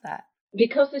 I love that.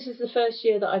 Because this is the first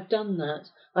year that I've done that,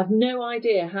 I've no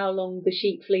idea how long the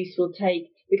sheep fleece will take,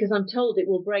 because I'm told it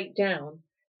will break down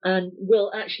and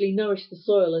will actually nourish the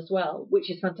soil as well,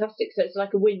 which is fantastic. So it's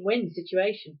like a win-win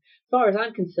situation. As far as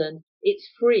I'm concerned, it's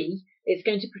free. It's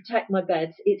going to protect my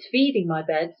beds. It's feeding my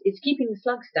beds. It's keeping the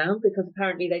slugs down because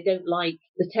apparently they don't like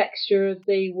the texture of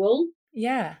the wool.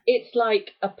 Yeah. It's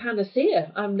like a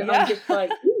panacea. I'm just like,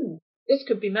 this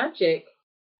could be magic.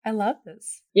 I love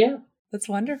this. Yeah. That's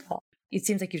wonderful. It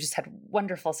seems like you've just had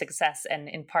wonderful success, and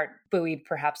in part buoyed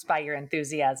perhaps by your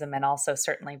enthusiasm and also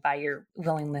certainly by your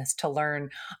willingness to learn.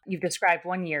 You've described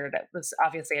one year that was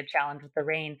obviously a challenge with the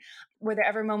rain. Were there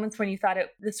ever moments when you thought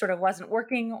this sort of wasn't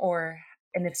working,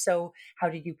 and if so, how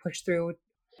did you push through?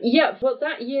 Yeah, well,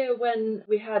 that year when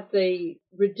we had the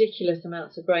ridiculous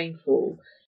amounts of rainfall,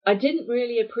 I didn't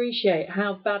really appreciate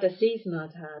how bad a season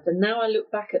I'd had. And now I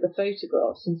look back at the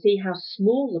photographs and see how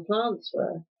small the plants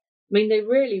were. I mean, they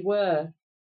really were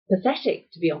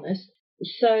pathetic, to be honest.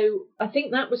 So I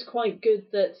think that was quite good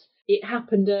that it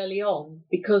happened early on,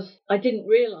 because I didn't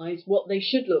realise what they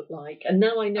should look like. And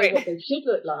now I know what they should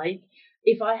look like.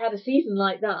 If I had a season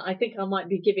like that, I think I might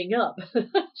be giving up,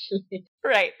 actually.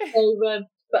 Right. So,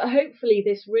 but hopefully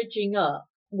this ridging up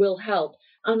will help.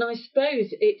 And I suppose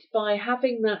it's by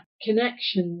having that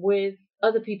connection with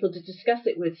other people to discuss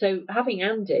it with. So having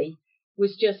Andy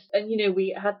was just, and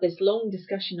we had this long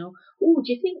discussion of, oh,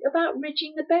 do you think about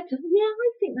ridging the bed? And yeah,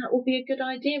 I think that would be a good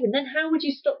idea. And then how would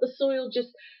you stop the soil just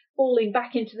falling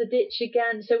back into the ditch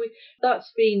again? So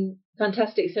that's been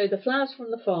fantastic. So the Flowers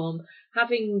from the Farm,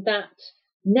 having that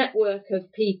network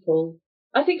of people,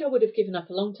 I think I would have given up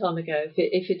a long time ago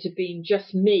if it had been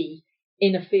just me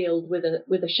in a field with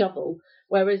a shovel.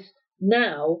 Whereas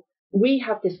now we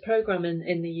have this program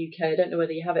in the UK, I don't know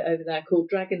whether you have it over there, called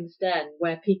Dragon's Den,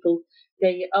 where people,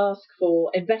 they ask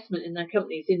for investment in their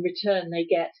companies. In return, they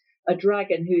get a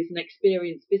dragon who is an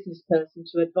experienced business person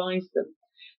to advise them.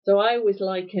 So I always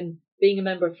liken being a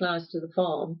member of Flowers to the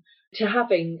Farm to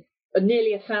having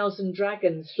nearly 1,000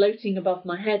 dragons floating above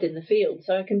my head in the field.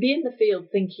 So I can be in the field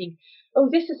thinking, oh,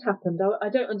 this has happened, I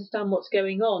don't understand what's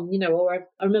going on, or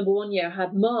I remember one year I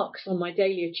had marks on my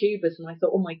dahlia tubers and I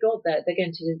thought, oh my God, they're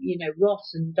going to, rot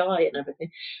and die and everything.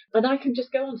 And I can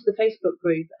just go onto the Facebook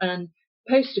group and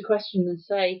post a question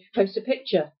and post a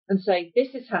picture and say,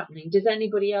 this is happening, does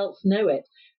anybody else know it?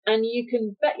 And you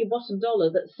can bet your bottom dollar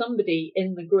that somebody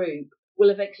in the group will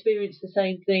have experienced the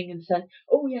same thing and said,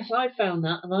 oh yes, I found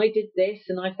that and I did this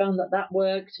and I found that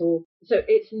worked. So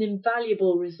it's an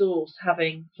invaluable resource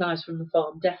having Flowers from the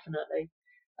Farm, definitely.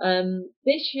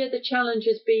 This year the challenge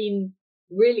has been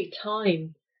really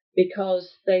time,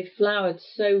 because they've flowered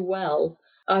so well.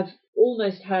 I've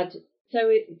almost had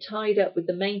tied up with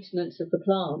the maintenance of the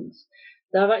plants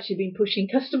that I've actually been pushing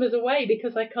customers away,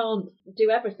 because I can't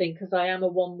do everything, because I am a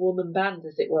one-woman band,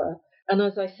 as it were. And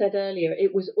as I said earlier,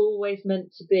 it was always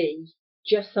meant to be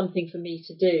just something for me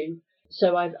to do.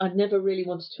 So I've never really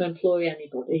wanted to employ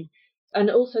anybody. And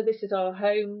also this is our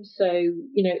home, so,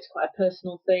 it's quite a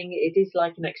personal thing. It is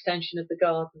like an extension of the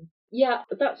garden. Yeah,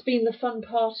 that's been the fun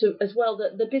part as well,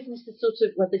 that the business is sort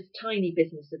of, this tiny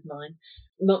business of mine.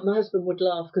 My husband would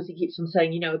laugh because he keeps on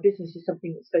saying, a business is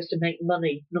something that's supposed to make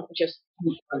money, not just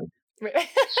make money.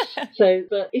 So,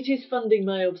 but it is funding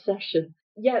my obsession.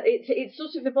 Yeah, it's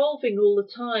sort of evolving all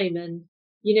the time, and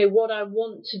what I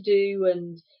want to do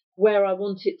and where I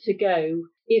want it to go.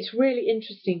 It's really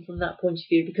interesting from that point of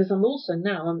view, because I'm also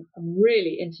now I'm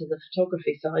really into the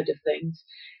photography side of things.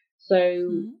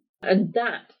 So, and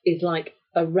that is like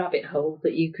a rabbit hole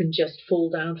that you can just fall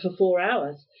down for 4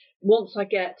 hours. Once I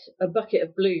get a bucket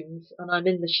of blooms and I'm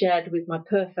in the shed with my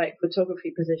perfect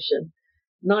photography position,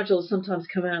 Nigel will sometimes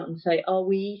come out and say, are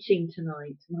we eating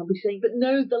tonight? And I'll be saying, but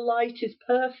no, the light is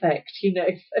perfect,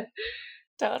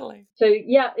 Totally. So,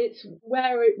 yeah, it's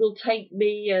where it will take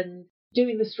me. And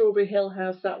doing the Strawberry Hill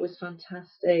House, that was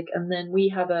fantastic. And then we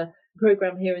have a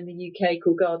program here in the UK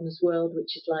called Gardener's World,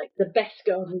 which is like the best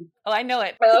garden. Oh, I know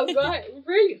it. Oh, right,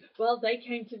 really? Well, they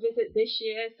came to visit this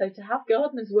year. So to have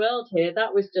Gardener's World here,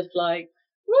 that was just like,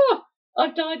 whoa,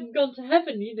 I've died and gone to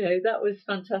heaven, that was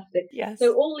fantastic. Yes.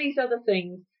 So all these other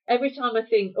things, every time I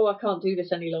think, oh, I can't do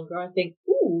this any longer, I think,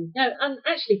 ooh, no. And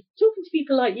actually, talking to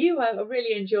people like you, I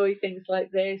really enjoy things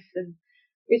like this. And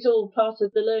it's all part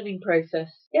of the learning process.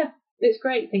 Yeah, it's a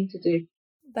great thing to do.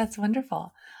 That's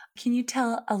wonderful. Can you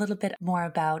tell a little bit more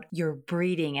about your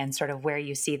breeding and sort of where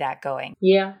you see that going?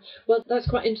 Yeah, well, that's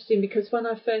quite interesting, because when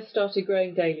I first started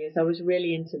growing dahlias, I was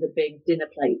really into the big dinner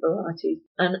plate varieties.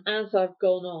 And as I've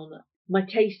gone on, my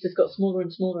taste has got smaller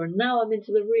and smaller. And now I'm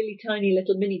into the really tiny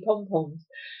little mini pom-poms.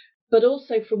 But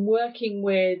also from working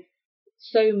with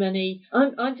so many,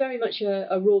 I'm very much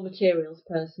a raw materials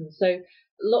person. So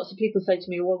lots of people say to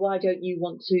me, well, why don't you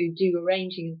want to do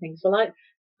arranging and things? Well,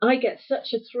 I get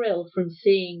such a thrill from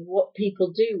seeing what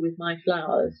people do with my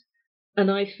flowers. And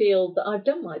I feel that I've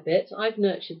done my bit. I've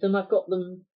nurtured them. I've got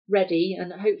them ready,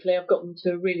 and hopefully I've got them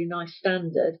to a really nice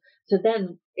standard. So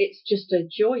then it's just a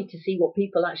joy to see what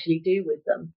people actually do with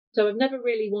them. So I've never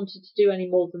really wanted to do any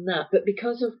more than that. But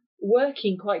because of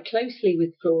working quite closely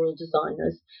with floral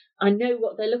designers, I know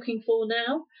what they're looking for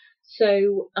now.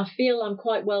 So I feel I'm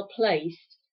quite well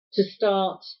placed to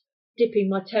start dipping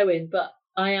my toe in. But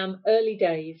I am early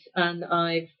days, and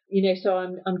so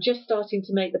I'm just starting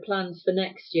to make the plans for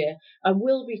next year. I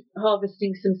will be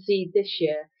harvesting some seed this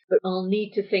year, but I'll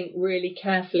need to think really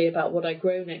carefully about what I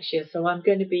grow next year. So I'm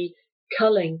going to be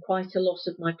culling quite a lot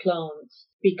of my plants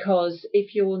because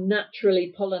if you're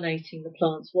naturally pollinating the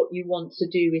plants, what you want to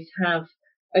do is have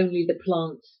only the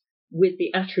plants with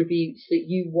the attributes that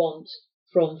you want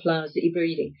from flowers that you're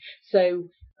breeding. So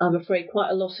I'm afraid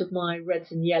quite a lot of my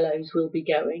reds and yellows will be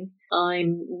going.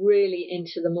 I'm really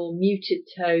into the more muted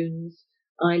tones.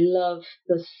 I love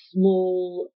the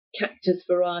small cactus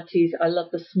varieties. I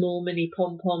love the small mini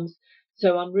pom-poms.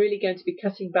 So I'm really going to be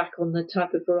cutting back on the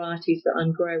type of varieties that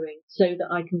I'm growing so that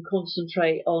I can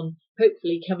concentrate on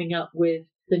hopefully coming up with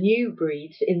the new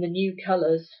breeds in the new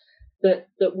colours that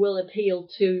will appeal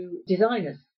to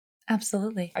designers.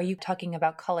 Absolutely. Are you talking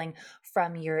about culling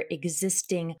from your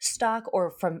existing stock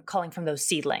or from culling from those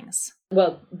seedlings?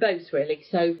 Well, both really.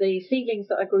 So the seedlings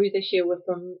that I grew this year were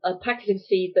from a packet of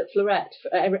seed that Florette,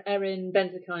 Erin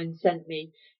Benzakind, sent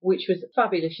me, which was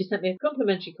fabulous. She sent me a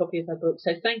complimentary copy of her book,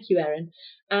 so thank you, Erin,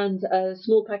 and a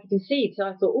small packet of seeds. So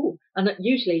I thought, oh, and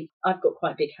usually I've got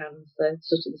quite big hands, they're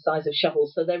sort of the size of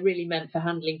shovels, so they're really meant for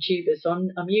handling tubers. So I'm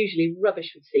usually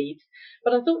rubbish with seeds,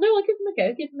 but I thought, no, I'll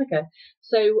give them a go.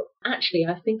 So actually,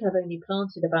 I think I've only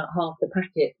planted about half the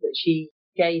packet that she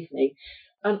gave me.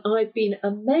 And I've been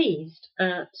amazed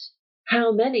at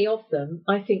how many of them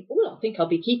I think, oh, I think I'll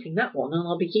be keeping that one and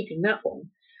I'll be keeping that one.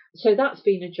 So that's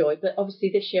been a joy. But obviously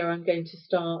this year I'm going to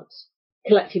start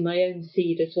collecting my own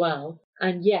seed as well.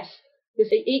 And yes,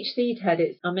 each seed head,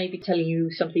 I may be telling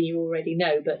you something you already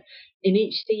know, but in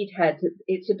each seed head,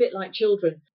 it's a bit like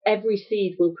children. Every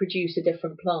seed will produce a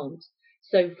different plant.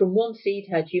 So from one seed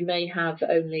head, you may have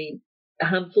only a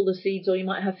handful of seeds, or you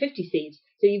might have 50 seeds.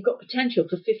 So you've got potential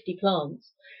for 50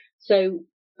 plants. So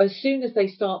as soon as they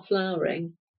start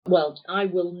flowering, well, I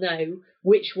will know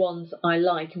which ones I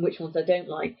like and which ones I don't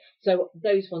like. So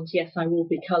those ones, yes, I will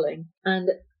be culling. And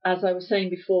as I was saying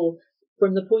before,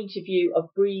 from the point of view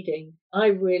of breeding, I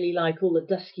really like all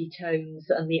the dusky tones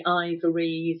and the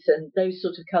ivories and those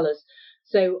sort of colours.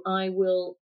 So I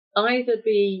will either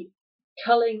be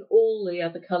culling all the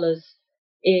other colours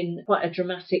in quite a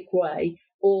dramatic way,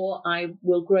 or I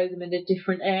will grow them in a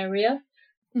different area.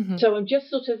 Mm-hmm. So I'm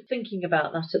just sort of thinking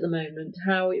about that at the moment,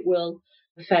 how it will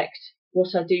affect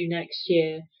what I do next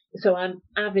year. So I'm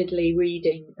avidly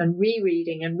reading and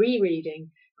rereading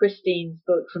Christine's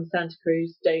book from Santa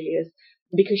Cruz, Dahlias,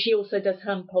 because she also does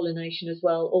hand pollination as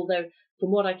well, although from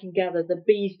what I can gather, the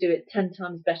bees do it 10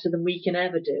 times better than we can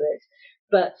ever do it.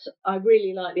 But I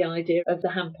really like the idea of the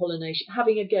hand pollination,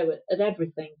 having a go at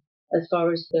everything as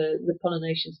far as the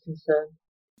pollination is concerned.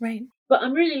 Right. But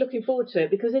I'm really looking forward to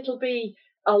it because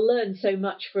I'll learn so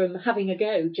much from having a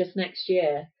go just next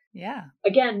year. Yeah.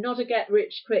 Again, not a get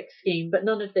rich quick scheme, but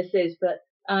none of this is. But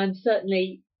I'm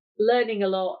certainly learning a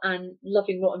lot and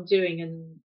loving what I'm doing,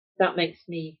 and that makes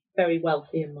me very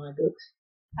wealthy in my books.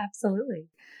 Absolutely.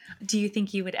 Do you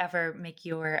think you would ever make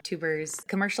your tubers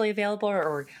commercially available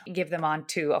or give them on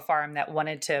to a farm that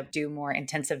wanted to do more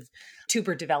intensive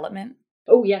tuber development?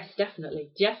 Oh, yes, definitely.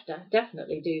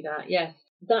 Definitely do that, yes.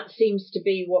 That seems to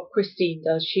be what Christine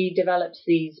does. She develops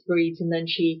these breeds and then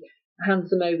she hands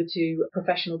them over to a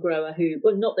professional grower who,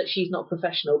 well, not that she's not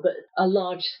professional, but a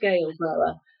large-scale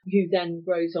grower who then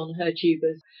grows on her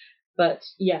tubers. But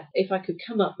yeah, if I could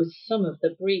come up with some of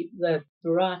the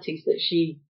varieties that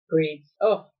she breeds,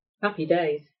 oh, happy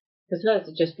days. Because hers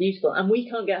are just beautiful. And we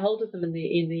can't get hold of them in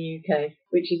the UK,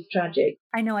 which is tragic.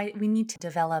 I know we need to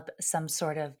develop some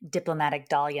sort of diplomatic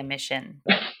dahlia mission,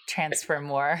 transfer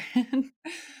more.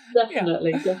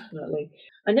 Definitely.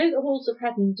 I know the Halls of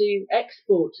Heaven do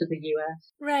export to the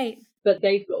US. Right. But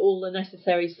they've got all the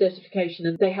necessary certification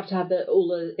and they have to have all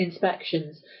the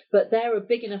inspections. But they're a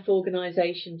big enough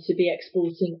organisation to be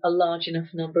exporting a large enough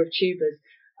number of tubers.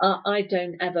 I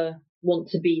don't ever want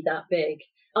to be that big.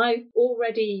 I've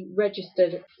already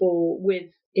registered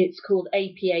it's called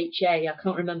APHA. I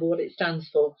can't remember what it stands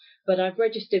for, but I've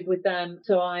registered with them,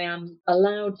 so I am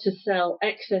allowed to sell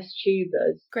excess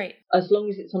tubers. Great. As long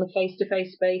as it's on a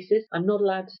face-to-face basis. I'm not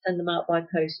allowed to send them out by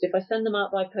post. If I send them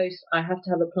out by post, I have to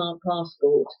have a plant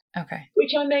passport. Okay.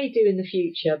 Which I may do in the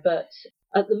future, but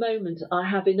at the moment I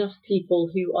have enough people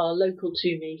who are local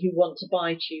to me who want to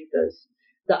buy tubers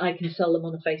that I can sell them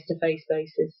on a face-to-face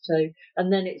basis. So,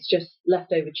 and then it's just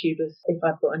leftover tubers if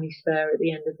I've got any spare at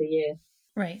the end of the year.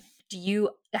 Right. Do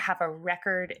you have a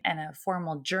record and a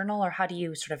formal journal, or how do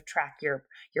you sort of track your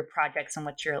projects and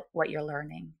what you're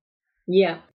learning?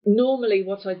 Yeah. Normally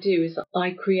what I do is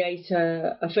I create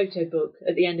a photo book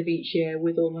at the end of each year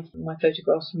with all my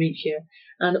photographs from each year.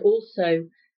 And also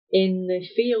in the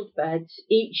field beds,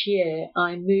 each year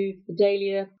I move the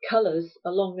dahlia colours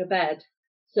along the bed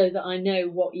so that I know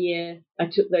what year I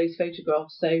took those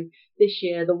photographs. So this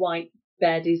year the white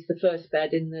bed is the first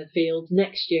bed in the field.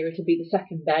 Next year it'll be the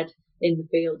second bed. in the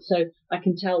field. So I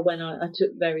can tell when I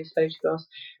took various photographs.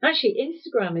 Actually,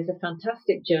 Instagram is a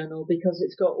fantastic journal because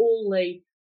it's got all the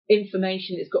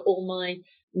information. It's got all my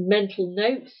mental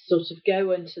notes sort of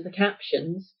go into the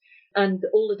captions, and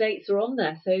all the dates are on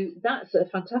there. So that's a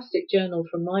fantastic journal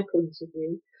from my point of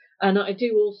view. And I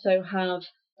do also have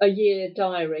a year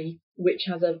diary, which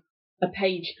has a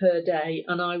page per day,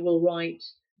 and I will write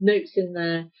notes in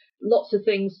there, lots of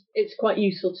things. It's quite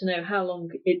useful to know how long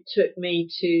it took me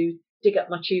to dig up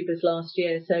my tubers last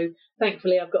year. So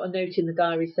thankfully I've got a note in the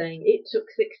diary saying it took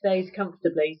 6 days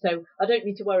comfortably. So I don't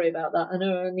need to worry about that. I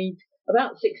know I need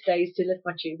about 6 days to lift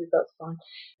my tubers, that's fine.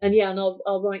 And yeah, and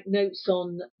I'll write notes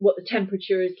on what the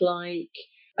temperature is like.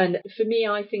 And for me,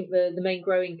 I think the main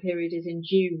growing period is in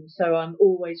June. So I'm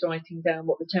always writing down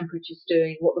what the temperature's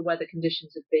doing, what the weather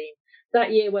conditions have been.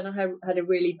 That year when I had a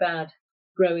really bad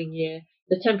growing year,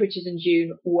 the temperatures in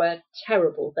June were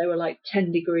terrible. They were like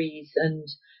 10 degrees. And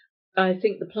I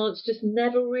think the plants just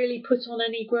never really put on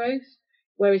any growth.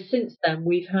 Whereas since then,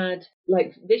 we've had,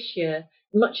 like this year,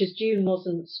 much as June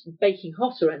wasn't baking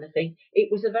hot or anything, it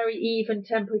was a very even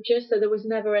temperature. So there was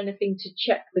never anything to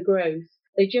check the growth.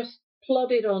 They just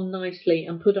plodded on nicely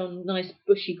and put on nice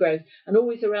bushy growth. And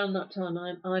always around that time,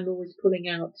 I'm always pulling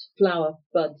out flower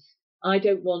buds. I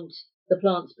don't want the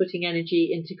plants putting energy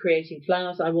into creating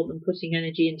flowers. I want them putting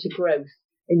energy into growth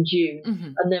in June.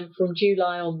 Mm-hmm. And then from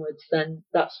July onwards, then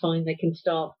that's fine. They can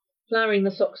start flowering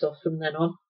the socks off from then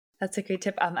on. That's a great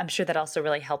tip. I'm sure that also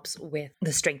really helps with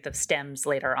the strength of stems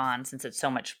later on, since it's so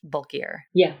much bulkier.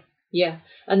 Yeah.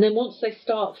 And then once they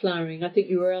start flowering, I think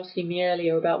you were asking me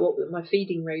earlier about what my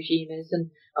feeding regime is,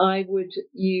 and I would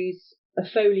use a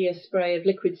foliar spray of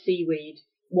liquid seaweed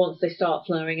once they start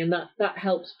flowering, and that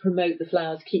helps promote the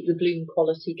flowers, keep the bloom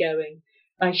quality going.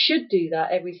 I should do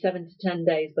that every 7 to 10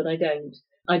 days, but I don't.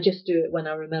 I just do it when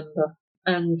I remember.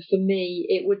 And for me,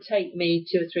 it would take me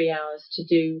 2 or 3 hours to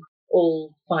do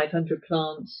all 500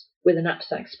 plants with a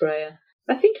knapsack sprayer.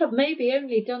 I think I've maybe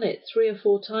only done it 3 or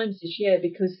 4 times this year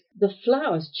because the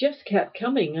flowers just kept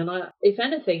coming, and if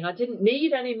anything, I didn't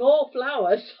need any more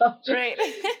flowers. Right.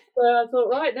 So I thought,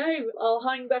 right, now I'll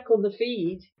hang back on the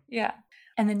feed. Yeah.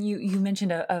 And then you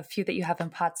mentioned a few that you have in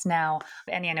pots now.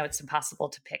 Annie, I know it's impossible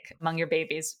to pick among your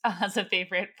babies as a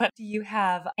favorite, but do you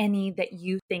have any that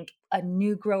you think a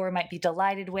new grower might be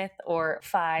delighted with, or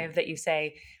 5 that you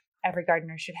say every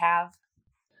gardener should have?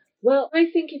 Well, I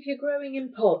think if you're growing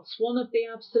in pots, one of the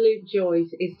absolute joys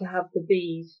is to have the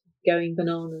bees going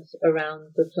bananas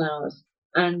around the flowers.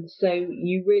 And so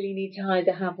you really need to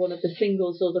either have one of the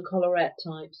singles or the collarette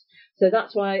types. So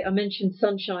that's why I mentioned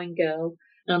Sunshine Girl,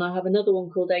 and I have another one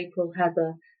called April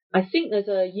Heather. I think there's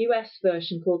a US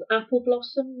version called Apple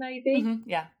Blossom, maybe. Mm-hmm,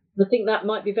 yeah. I think that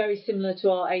might be very similar to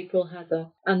our April Heather.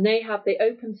 And they have the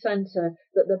open centre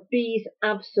that the bees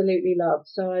absolutely love.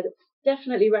 So I'd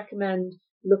definitely recommend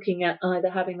looking at either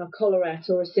having a collarette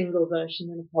or a single version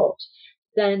in a pot.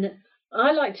 Then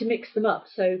I like to mix them up.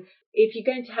 So if you're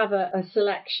going to have a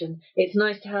selection, it's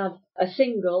nice to have a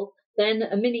single, then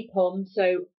a mini pom.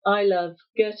 So I love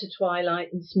Goethe Twilight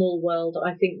and Small World.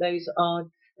 I think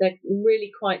they're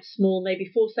really quite small, maybe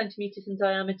 4 centimetres in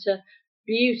diameter.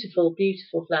 Beautiful,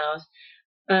 beautiful flowers.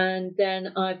 And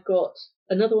then I've got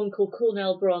another one called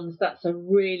Cornell Bronze. That's a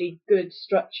really good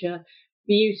structure,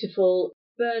 beautiful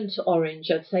burnt orange,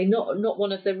 I'd say, not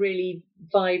one of the really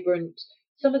vibrant.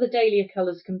 Some of the dahlia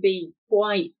colours can be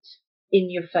quite in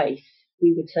your face,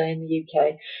 we would say in the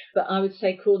UK, but I would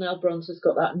say Cornell Bronze has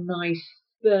got that nice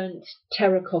burnt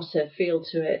terracotta feel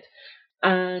to it.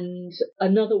 And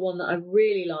another one that I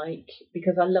really like,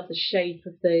 because I love the shape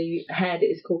of the head,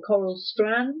 is called Coral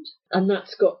Strand, and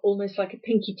that's got almost like a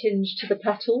pinky tinge to the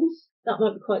petals. That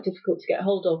might be quite difficult to get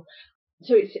hold of.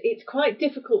 So it's quite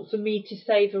difficult for me to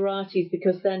say varieties,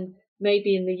 because then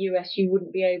maybe in the US you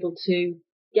wouldn't be able to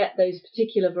get those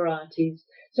particular varieties.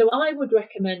 So I would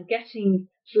recommend getting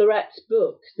Florette's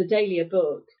book, the Dahlia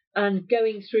book, and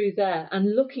going through there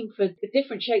and looking for the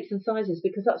different shapes and sizes,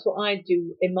 because that's what I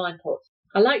do in my pots.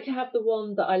 I like to have the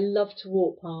one that I love to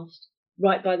walk past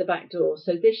right by the back door.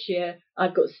 So this year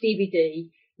I've got Stevie D,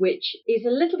 which is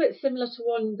a little bit similar to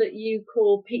one that you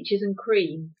call Peaches and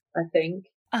Cream, I think.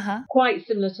 Uh-huh. Quite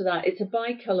similar to that. It's a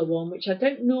bicolour one, which I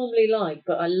don't normally like,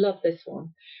 but I love this one.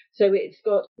 So it's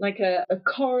got like a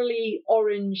corally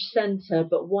orange centre,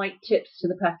 but white tips to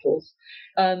the petals.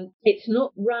 It's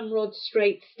not ramrod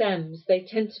straight stems. They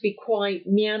tend to be quite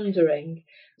meandering.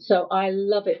 So I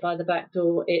love it by the back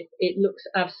door. It looks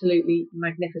absolutely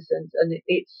magnificent, and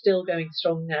it's still going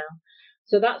strong now.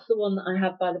 So that's the one that I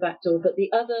have by the back door. But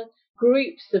the other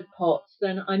groups of pots,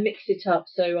 then I mix it up.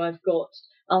 So I've got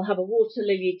I'll have a water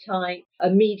lily type, a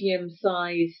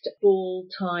medium-sized ball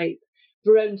type.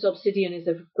 Verone's obsidian is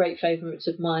a great favourite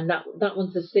of mine. That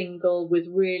one's a single with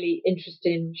really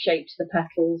interesting shape to the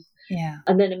petals. Yeah.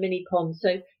 And then a mini pom.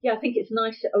 So yeah, I think it's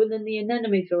nice. Oh, and then the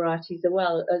anemone varieties as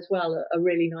well are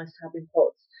really nice to have in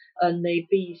pots. And the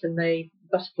bees and the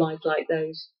butterflies like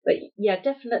those. But yeah,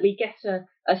 definitely get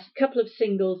a couple of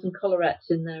singles and collarettes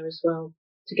in there as well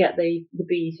to get the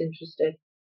bees interested.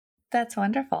 That's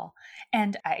wonderful.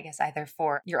 And I guess either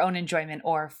for your own enjoyment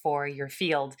or for your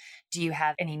field, do you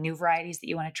have any new varieties that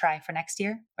you want to try for next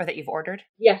year or that you've ordered?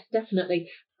 Yes, definitely.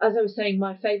 As I was saying,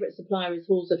 my favourite supplier is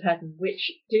Halls of Heaven,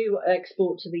 which do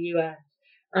export to the US.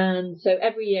 And so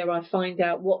every year I find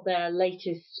out what their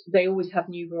latest, they always have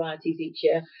new varieties each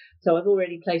year. So I've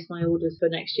already placed my orders for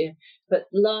next year. But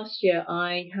last year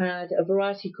I had a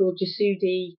variety called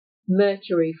Jasudi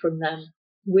Mercury from them,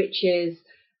 which is,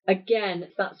 again,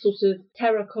 that sort of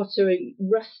terracotta,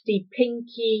 rusty,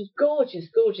 pinky, gorgeous,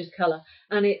 gorgeous colour.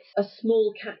 And it's a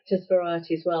small cactus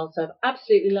variety as well. So I've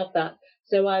absolutely loved that.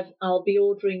 So I'll be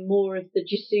ordering more of the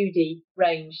Jasudi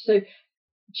range. So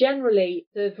generally,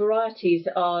 the varieties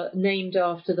are named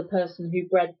after the person who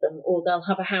bred them, or they'll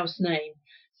have a house name.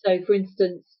 So, for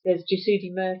instance, there's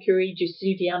Jasudi Mercury,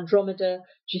 Jasudi Andromeda,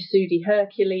 Jasudi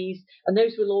Hercules, and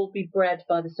those will all be bred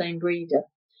by the same breeder.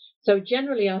 So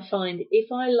generally I find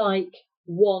if I like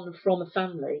one from a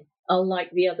family, I'll like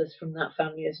the others from that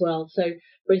family as well. So,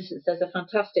 for instance, there's a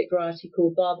fantastic variety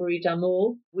called Barberry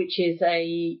d'Amour, which is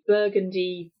a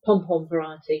burgundy pom-pom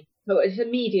variety. So it's a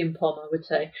medium pom, I would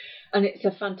say. And it's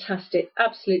a fantastic,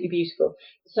 absolutely beautiful.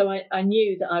 So I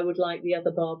knew that I would like the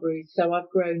other barberries. So I've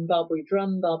grown Barberry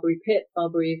Drum, Barberry Pip,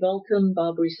 Barberry Vulcan,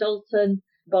 Barberry Sultan,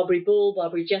 Barberry Bull,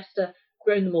 Barberry Jester.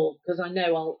 Grown them all because I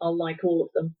know I'll like all of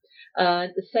them.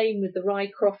 The same with the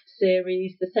Rycroft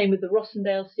series, the same with the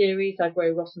Rossendale series. I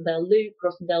grow Rossendale Luke,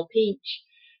 Rossendale Peach,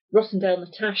 Rossendale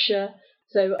Natasha.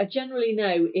 So I generally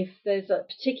know if there's a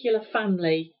particular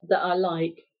family that I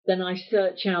like, then I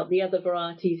search out the other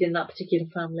varieties in that particular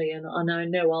family, and I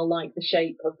know I'll like the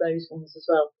shape of those ones as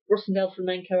well. Rossendale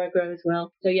Flamenco I grow as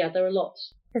well. So yeah, there are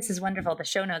lots. This is wonderful. The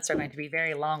show notes are going to be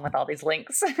very long with all these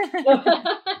links.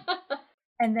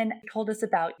 And then told us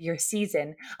about your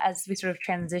season. As we sort of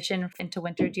transition into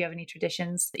winter, do you have any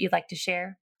traditions that you'd like to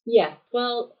share? Yeah,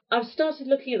 well, I've started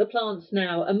looking at the plants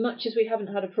now, and much as we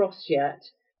haven't had a frost yet,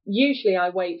 usually I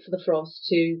wait for the frost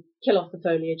to kill off the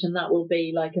foliage, and that will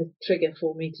be like a trigger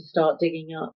for me to start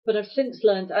digging up. But I've since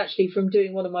learned actually from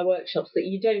doing one of my workshops that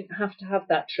you don't have to have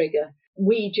that trigger.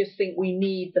 We just think we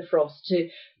need the frost to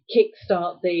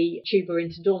kickstart the tuber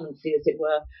into dormancy, as it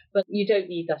were, but you don't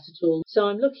need that at all. So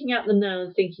I'm looking at them now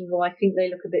and thinking, oh, I think they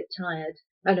look a bit tired.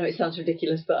 I know it sounds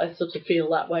ridiculous, but I sort of feel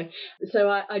that way. So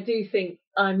I do think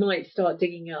I might start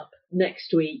digging up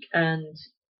next week and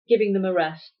giving them a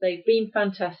rest. They've been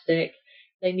fantastic.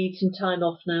 They need some time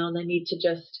off now, and they need to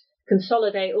just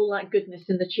consolidate all that goodness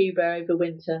in the tuber over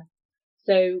winter.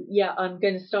 So yeah, I'm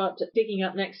going to start digging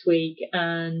up next week,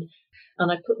 and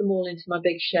I put them all into my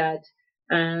big shed.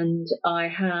 And I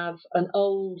have an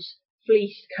old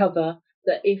fleece cover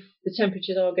that if the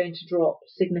temperatures are going to drop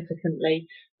significantly,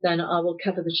 then I will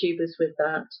cover the tubers with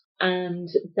that. And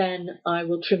then I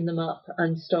will trim them up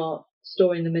and start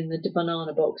storing them in the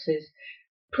banana boxes.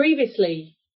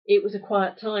 Previously, it was a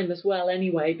quiet time as well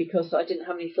anyway, because I didn't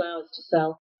have any flowers to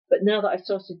sell. But now that I've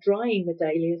started drying the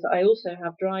dahlias, I also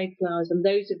have dried flowers, and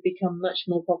those have become much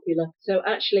more popular. So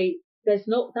actually, there's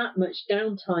not that much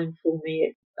downtime for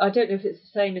me. I don't know if it's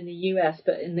the same in the US,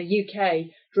 but in the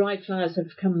UK, dried flowers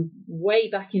have come way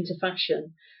back into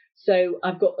fashion. So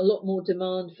I've got a lot more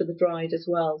demand for the dried as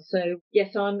well. So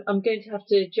yes, I'm going to have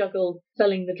to juggle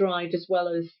selling the dried as well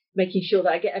as making sure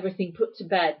that I get everything put to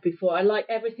bed before. I like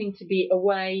everything to be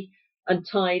away and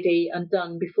tidy and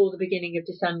done before the beginning of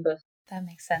December. That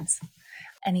makes sense.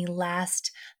 Any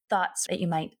last thoughts that you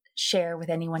might share with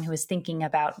anyone who is thinking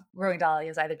about growing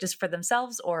dahlias, either just for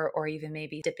themselves or even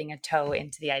maybe dipping a toe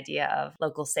into the idea of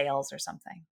local sales or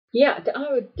something? Yeah,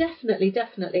 I would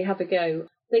definitely have a go.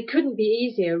 They couldn't be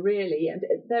easier, really. And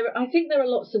I think there are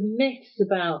lots of myths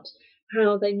about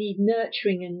how they need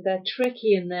nurturing and they're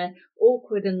tricky and they're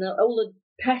awkward and all the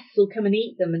pests will come and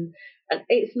eat them. And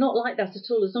it's not like that at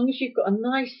all. As long as you've got a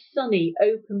nice, sunny,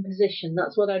 open position,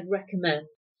 that's what I'd recommend.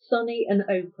 Sunny and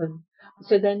open.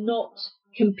 So they're not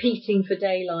competing for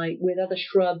daylight with other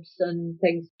shrubs and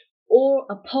things. Or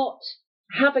a pot.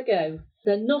 Have a go.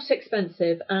 They're not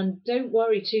expensive, and don't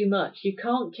worry too much. You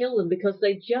can't kill them because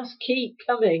they just keep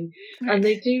coming. Right. And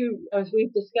they do, as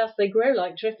we've discussed, they grow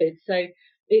like triffids. So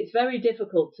it's very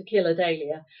difficult to kill a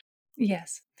dahlia.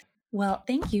 Yes. Well,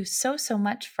 thank you so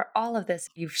much for all of this.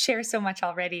 You've shared so much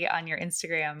already on your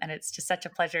Instagram, and it's just such a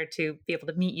pleasure to be able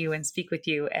to meet you and speak with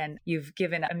you. And you've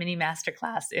given a mini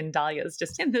masterclass in dahlias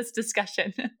just in this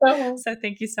discussion. Oh. So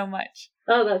thank you so much.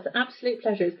 Oh, that's an absolute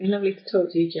pleasure. It's been lovely to talk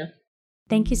to you, Jill.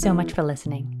 Thank you so much for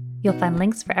listening. You'll find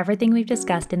links for everything we've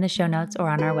discussed in the show notes or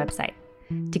on our website.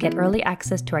 To get early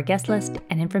access to our guest list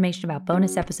and information about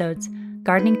bonus episodes,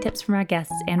 gardening tips from our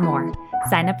guests, and more,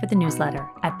 sign up for the newsletter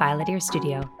at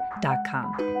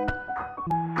violetearstudio.com.